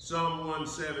 Psalm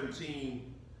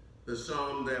 117, the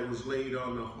psalm that was laid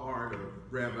on the heart of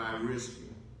Rabbi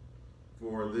Riskin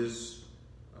for this,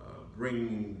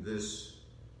 bringing this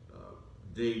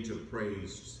day to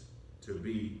praise to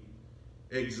be.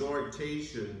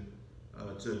 Exhortation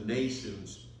to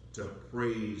nations to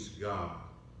praise God.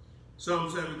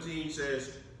 Psalm 17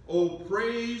 says, "O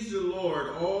praise the Lord,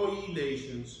 all ye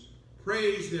nations.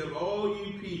 Praise him, all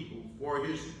ye people, for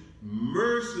his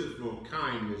merciful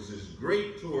kindness is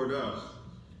great toward us,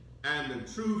 and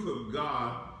the truth of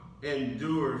God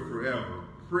endureth forever.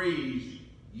 Praise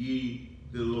ye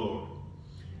the Lord."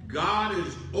 God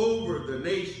is over the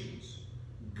nations.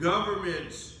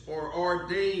 Governments are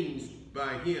ordained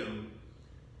by him.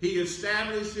 He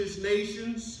establishes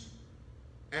nations,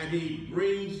 and he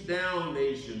brings down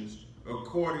nations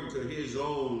according to his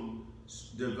own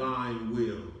divine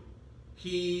will.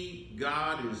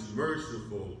 God is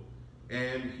merciful,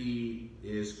 and he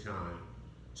is kind.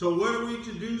 So what are we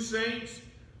to do, saints?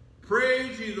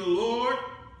 Praise ye the Lord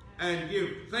and give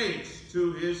thanks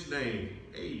to his name.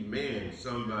 Amen,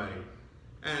 somebody.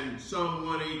 And Psalm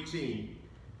 118,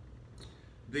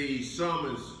 the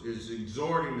psalmist is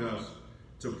exhorting us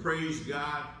to praise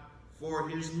God for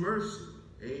his mercy.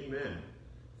 Amen.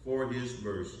 For his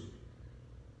mercy.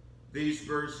 These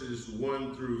verses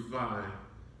 1 through 5.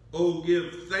 "O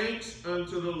give thanks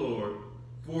unto the Lord,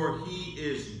 for he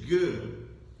is good,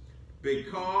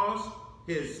 because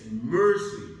his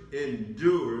mercy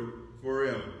endureth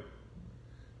forever."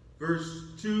 Verse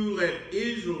 2, "Let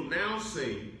Israel now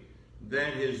say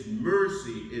that his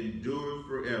mercy endureth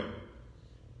forever."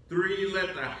 3,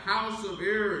 "Let the house of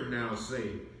Aaron now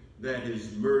say that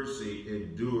his mercy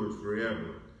endureth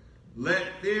forever."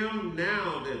 Let them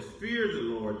now that fear the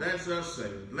Lord, that's us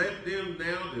saying, let them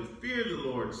now that fear the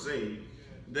Lord say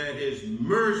that his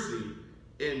mercy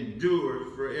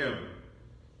endureth forever.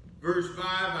 Verse 5,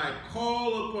 "I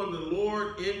call upon the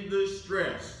Lord in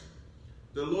distress.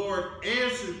 The Lord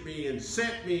answered me and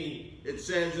set me," it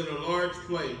says, "in a large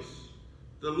place."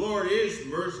 The Lord is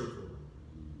merciful,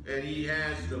 and he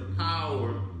has the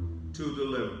power to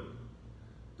deliver.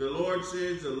 The Lord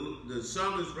says, the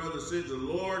psalmist brother says, "The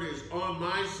Lord is on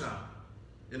my side,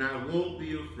 and I won't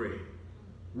be afraid.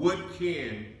 What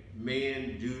can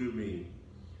man do to me?"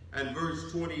 And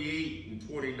verse 28 and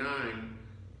 29,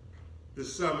 the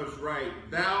psalmist writes,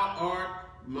 "Thou art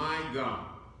my God,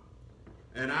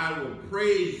 and I will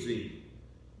praise thee.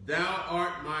 Thou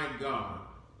art my God,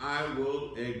 I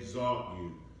will exalt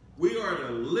you." We are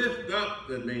to lift up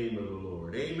the name of the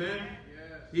Lord. Amen.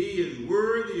 He is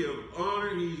worthy of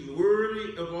honor. He's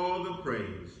worthy of all the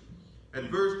praise. And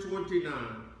verse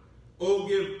 29, "O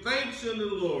give thanks unto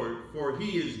the Lord, for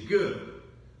he is good,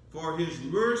 for his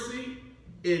mercy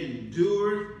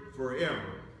endureth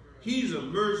forever." He's a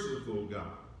merciful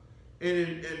God.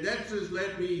 And that just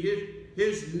let me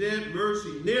his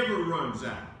mercy never runs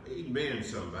out. Amen,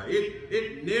 somebody.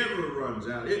 It never runs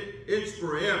out. It's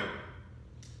forever.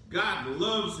 God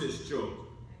loves his children.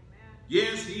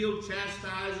 Yes, he'll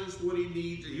chastise us when he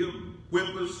needs to. He'll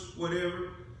whip us,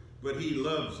 whatever. But he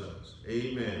loves us.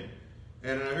 Amen.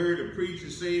 And I heard a preacher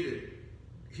say that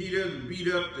he doesn't beat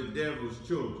up the devil's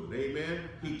children. Amen.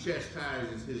 He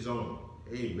chastises his own.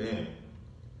 Amen.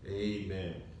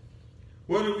 Amen.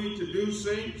 What are we to do,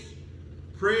 saints?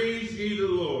 Praise ye the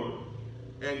Lord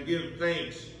and give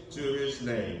thanks to his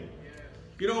name.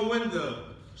 You know, when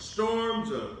the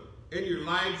storms in your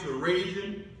life are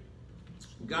raging,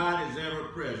 God is ever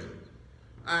present.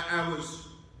 I was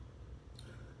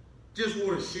just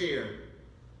want to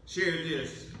share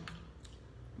this.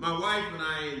 My wife and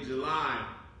I in July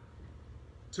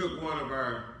took one of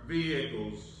our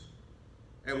vehicles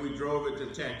and we drove it to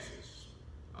Texas.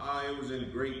 It was in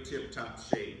great tip-top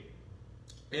shape.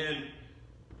 And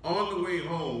on the way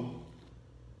home,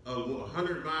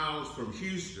 100 miles from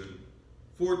Houston,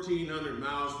 1,400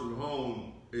 miles from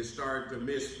home, it started to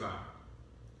misfire.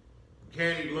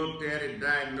 Mechanic looked at it,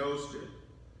 diagnosed it.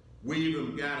 We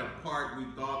even got a part we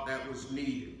thought that was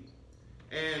needed.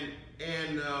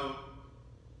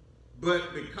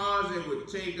 But because it would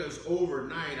take us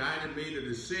overnight, I had made a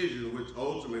decision, which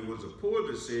ultimately was a poor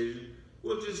decision.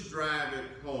 We'll just drive it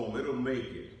home. It'll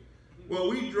make it. Well,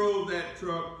 we drove that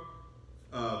truck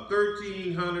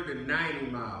 1,390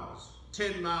 miles,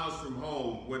 10 miles from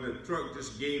home, when the truck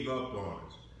just gave up on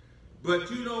us.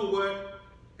 But you know what?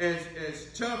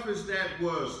 As tough as that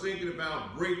was, thinking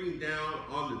about breaking down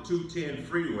on the 210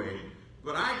 freeway,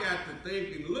 but I got to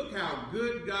thinking, look how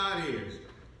good God is.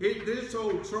 This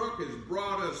old truck has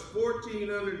brought us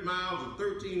 1,400 miles or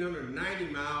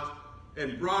 1,390 miles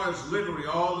and brought us literally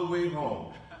all the way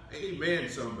home. Amen,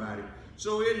 somebody.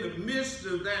 So in the midst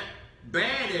of that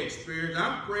bad experience,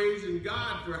 I'm praising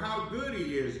God for how good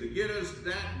he is to get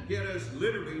us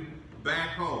literally back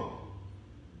home.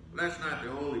 But that's not the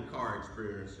only car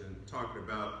experience, and talking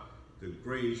about the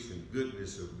grace and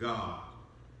goodness of God.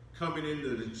 Coming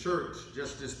into the church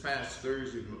just this past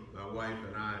Thursday, my wife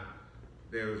and I,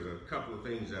 there was a couple of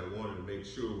things I wanted to make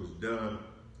sure was done.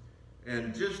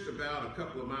 And just about a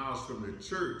couple of miles from the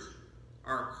church,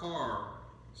 our car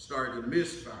started to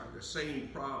misfire, the same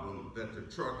problem that the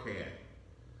truck had.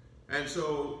 And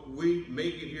so we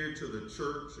make it here to the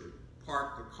church and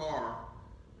park the car.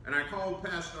 And I called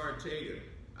Pastor Ortega.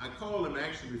 I called him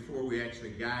actually before we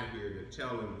actually got here to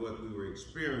tell him what we were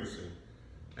experiencing.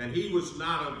 And he was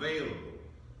not available.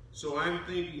 So I'm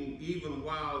thinking, even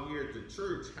while here at the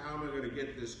church, how am I going to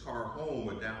get this car home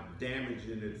without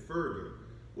damaging it further?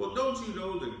 Well, don't you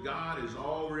know that God is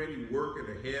already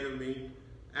working ahead of me?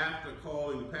 After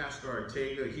calling Pastor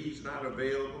Ortega, he's not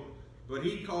available, but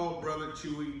he called Brother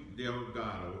Chewy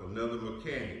Delgado, another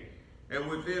mechanic. And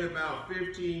within about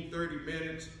 15, 30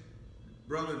 minutes,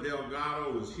 Brother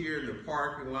Delgado was here in the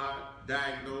parking lot,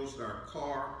 diagnosed our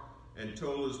car, and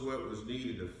told us what was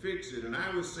needed to fix it. And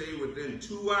I would say within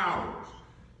 2 hours,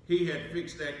 he had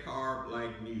fixed that car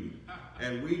like new.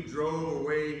 And we drove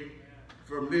away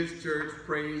from this church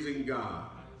praising God.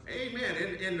 Amen.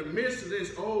 In the midst of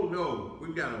this, oh no,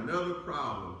 we've got another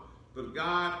problem. But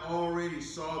God already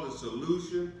saw the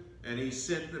solution, and he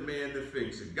sent the man to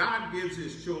fix it. God gives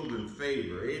his children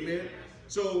favor. Amen.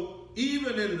 So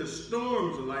even in the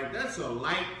storms of life, that's a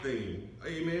light thing.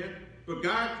 Amen. But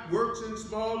God works in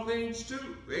small things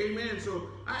too. Amen. So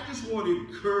I just want to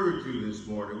encourage you this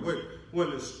morning.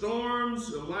 When the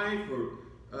storms of life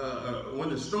when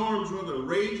the storms are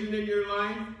raging in your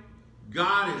life,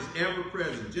 God is ever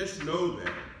present. Just know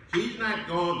that. He's not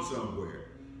gone somewhere.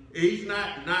 He's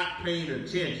not paying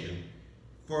attention.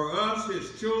 For us,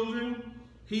 his children,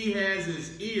 he has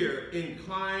his ear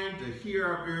inclined to hear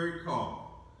our very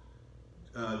call.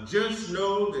 Just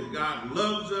know that God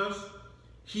loves us.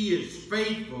 He is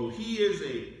faithful. He is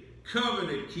a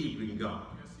covenant-keeping God.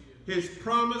 His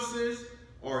promises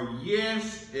are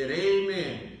yes and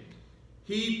amen.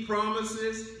 He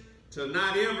promises to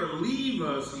not ever leave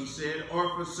us, he said, or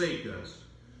forsake us.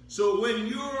 So when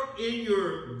you're in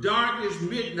your darkest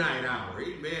midnight hour,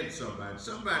 amen,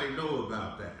 somebody know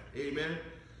about that, amen.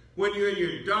 When you're in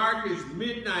your darkest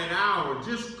midnight hour,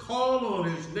 just call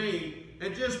on his name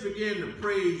and just begin to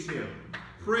praise him.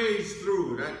 Praise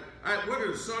through it. What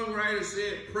the songwriter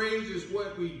said, praise is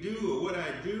what we do or what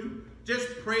I do. Just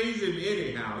praise him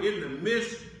anyhow, in the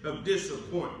midst of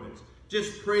disappointments.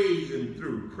 Just praise him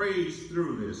through. Praise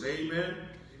through this. Amen.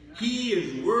 He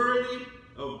is worthy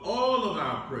of all of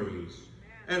our praise.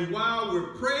 And while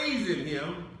we're praising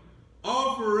him,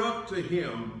 offer up to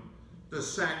him the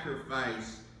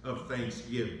sacrifice of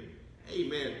thanksgiving.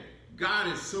 Amen. God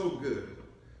is so good.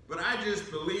 But I just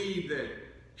believe that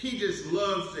he just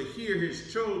loves to hear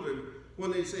his children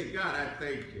when they say, God, I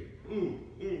thank you.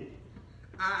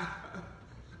 I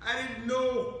didn't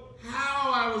know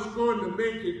how I was going to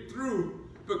make it through,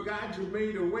 but God, you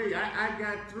made a way. I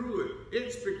got through it.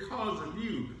 It's because of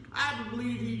you. I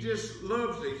believe he just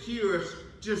loves to hear us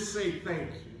just say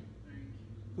thank you.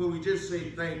 When we just say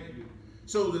thank you.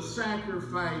 So the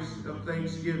sacrifice of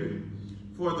thanksgiving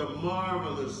for the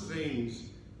marvelous things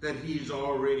that he's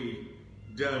already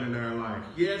done in our life.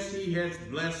 Yes, he has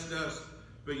blessed us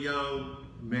beyond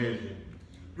measure.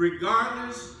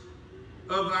 Regardless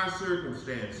of our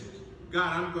circumstances,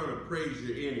 God, I'm going to praise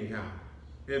you anyhow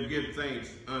and give thanks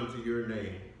unto your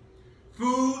name.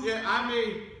 Food,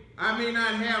 I may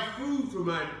not have food for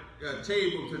my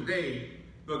table today,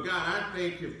 but God, I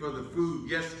thank you for the food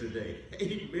yesterday.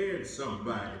 Amen,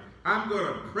 somebody. I'm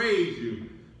going to praise you.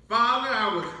 Father,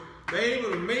 I was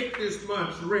able to make this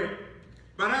month's rent,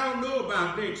 but I don't know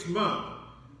about next month.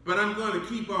 But I'm going to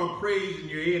keep on praising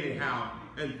you anyhow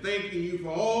and thanking you for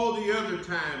all the other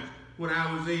times when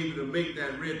I was able to make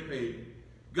that rent payment.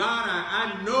 God,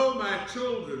 I know my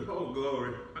children, oh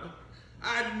glory,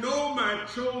 I know my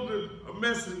children are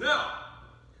messing up.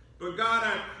 But God,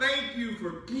 I thank you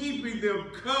for keeping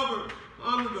them covered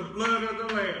under the blood of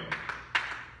the Lamb.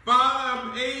 Father,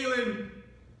 I'm ailing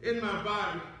in my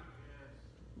body.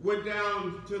 Went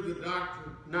down to the doctor,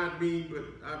 not me, but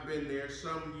I've been there.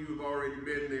 Some of you have already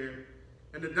been there.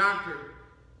 And the doctor,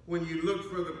 when you look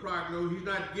for the prognosis, he's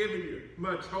not giving you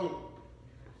much hope.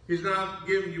 He's not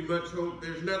giving you much hope.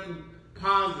 There's nothing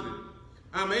positive.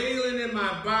 I'm ailing in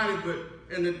my body, but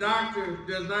and the doctor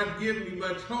does not give me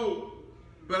much hope,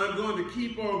 but I'm going to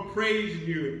keep on praising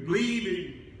you and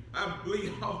believing.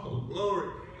 Oh, glory.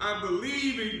 I'm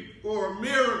believing for a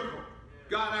miracle.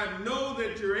 God, I know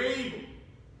that you're able.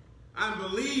 I'm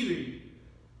believing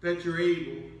that you're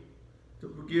able to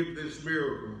forgive this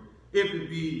miracle, if it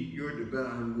be your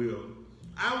divine will.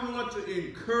 I want to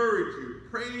encourage you.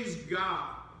 Praise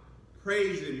God.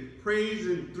 Praise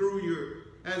him through your,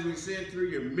 as we said, through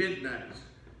your midnights.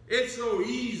 It's so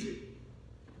easy.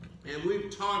 And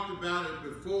we've talked about it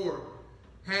before,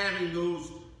 having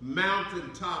those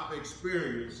mountaintop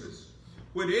experiences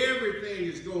when everything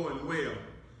is going well.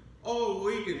 Oh,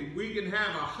 we can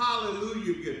have a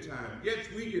hallelujah good time. Yes,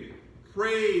 we can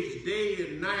praise day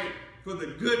and night for the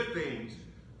good things.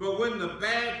 But when the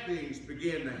bad things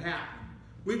begin to happen,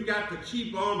 we've got to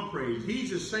keep on praising.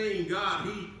 He's the same God.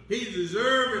 He's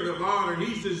deserving of honor.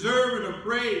 He's deserving of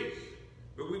praise.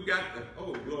 But we've got to,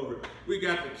 oh glory, we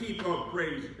got to keep on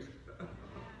praising.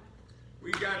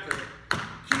 We got to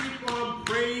keep on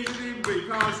praising him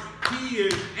because he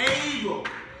is able.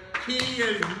 He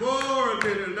is more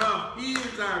than enough. He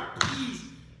is our peace.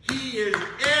 He is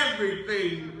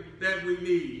everything that we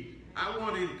need. I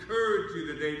want to encourage you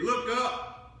today. Look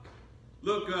up.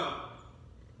 Look up.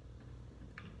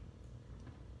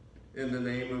 In the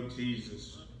name of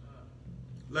Jesus.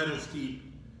 Let us keep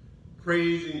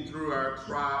praising through our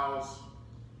trials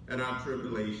and our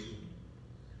tribulation.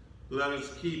 Let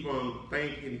us keep on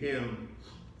thanking him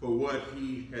for what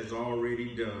he has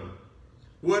already done.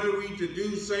 What are we to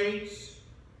do, saints?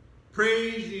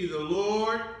 Praise ye the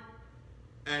Lord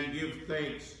and give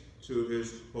thanks to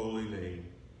his holy name.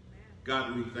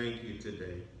 God, we thank you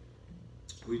today.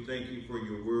 We thank you for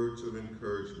your words of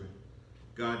encouragement.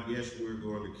 God, yes, we're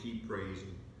going to keep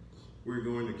praising. We're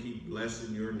going to keep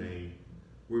blessing your name.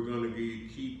 We're going to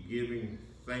keep giving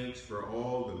thanks for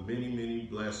all the many, many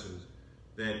blessings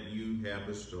that you have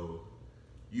bestowed.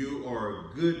 You are a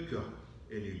good God,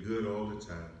 and you're good all the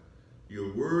time.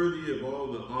 You're worthy of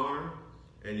all the honor,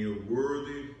 and you're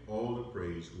worthy of all the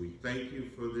praise. We thank you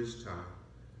for this time.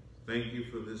 Thank you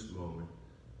for this moment.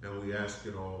 And we ask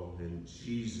it all in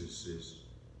Jesus'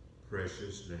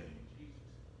 precious name.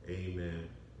 Amen.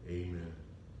 Amen.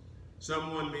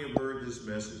 Someone may have heard this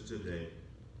message today,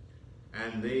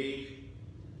 and they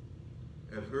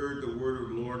have heard the word of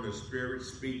the Lord, the Spirit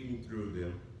speaking through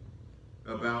them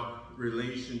about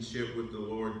relationship with the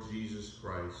Lord Jesus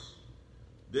Christ.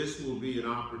 This will be an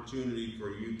opportunity for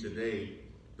you today.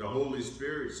 The Holy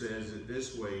Spirit says it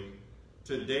this way: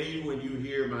 today when you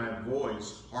hear my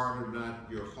voice, harden not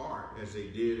your heart as they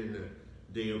did in the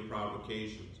day of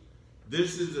provocations.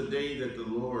 This is the day that the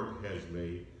Lord has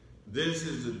made. This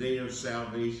is the day of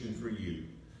salvation for you.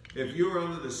 If you're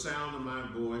under the sound of my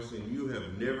voice and you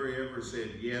have never ever said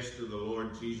yes to the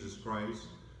Lord Jesus Christ,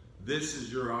 this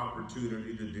is your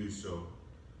opportunity to do so.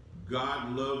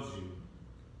 God loves you.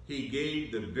 He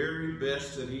gave the very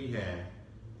best that he had,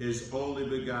 his only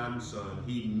begotten Son.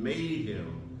 He made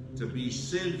him to be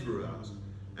sin for us.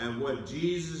 And what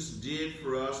Jesus did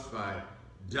for us by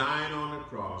dying on the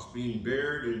cross, being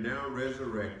buried and now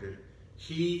resurrected,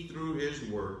 he, through his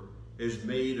work, has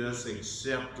made us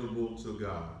acceptable to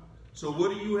God. So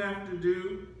what do you have to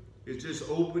do? Is just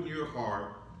open your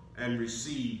heart and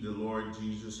receive the Lord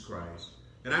Jesus Christ.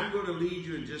 And I'm going to lead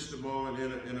you in just a moment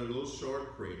in a little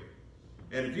short prayer.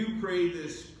 And if you pray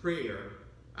this prayer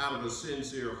out of a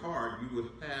sincere heart, you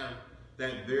would have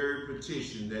that very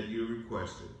petition that you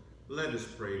requested. Let us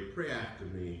pray. Pray after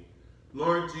me.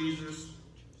 Lord Jesus,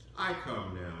 I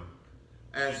come now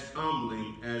as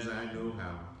humbly as I know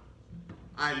how.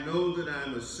 I know that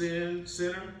I'm a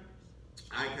sinner.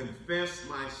 I confess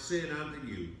my sin unto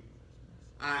you.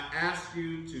 I ask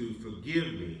you to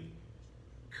forgive me.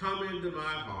 Come into my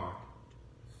heart,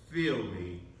 fill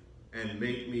me, and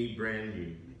make me brand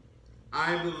new.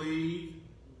 I believe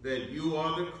that you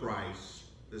are the Christ,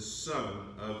 the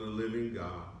Son of the living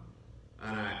God.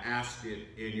 And I ask it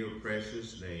in your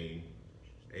precious name.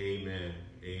 Amen.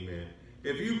 Amen.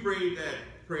 If you prayed that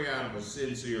prayer out of a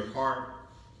sincere heart,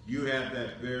 you have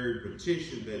that very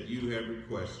petition that you have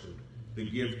requested, the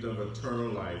gift of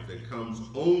eternal life that comes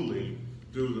only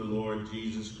through the Lord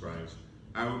Jesus Christ.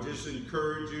 I would just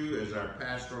encourage you, as our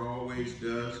pastor always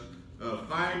does,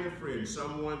 find a friend,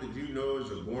 someone that you know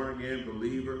is a born-again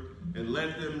believer, and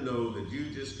let them know that you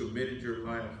just committed your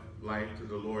life to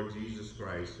the Lord Jesus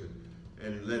Christ,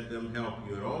 and let them help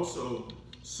you. And also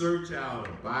search out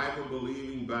a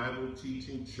Bible-believing,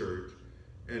 Bible-teaching church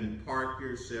and park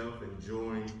yourself and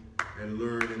join and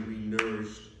learn and be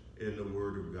nourished in the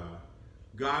Word of God.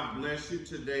 God bless you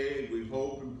today. We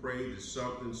hope and pray that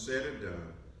something said or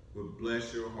done would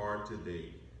bless your heart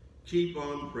today. Keep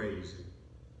on praising.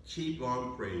 Keep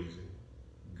on praising.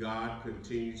 God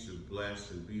continues to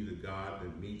bless and be the God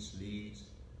that meets needs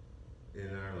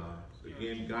in our lives.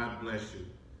 Again, God bless you.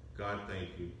 God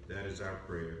thank you. That is our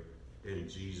prayer. In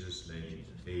Jesus' name,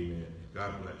 amen.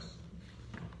 God bless.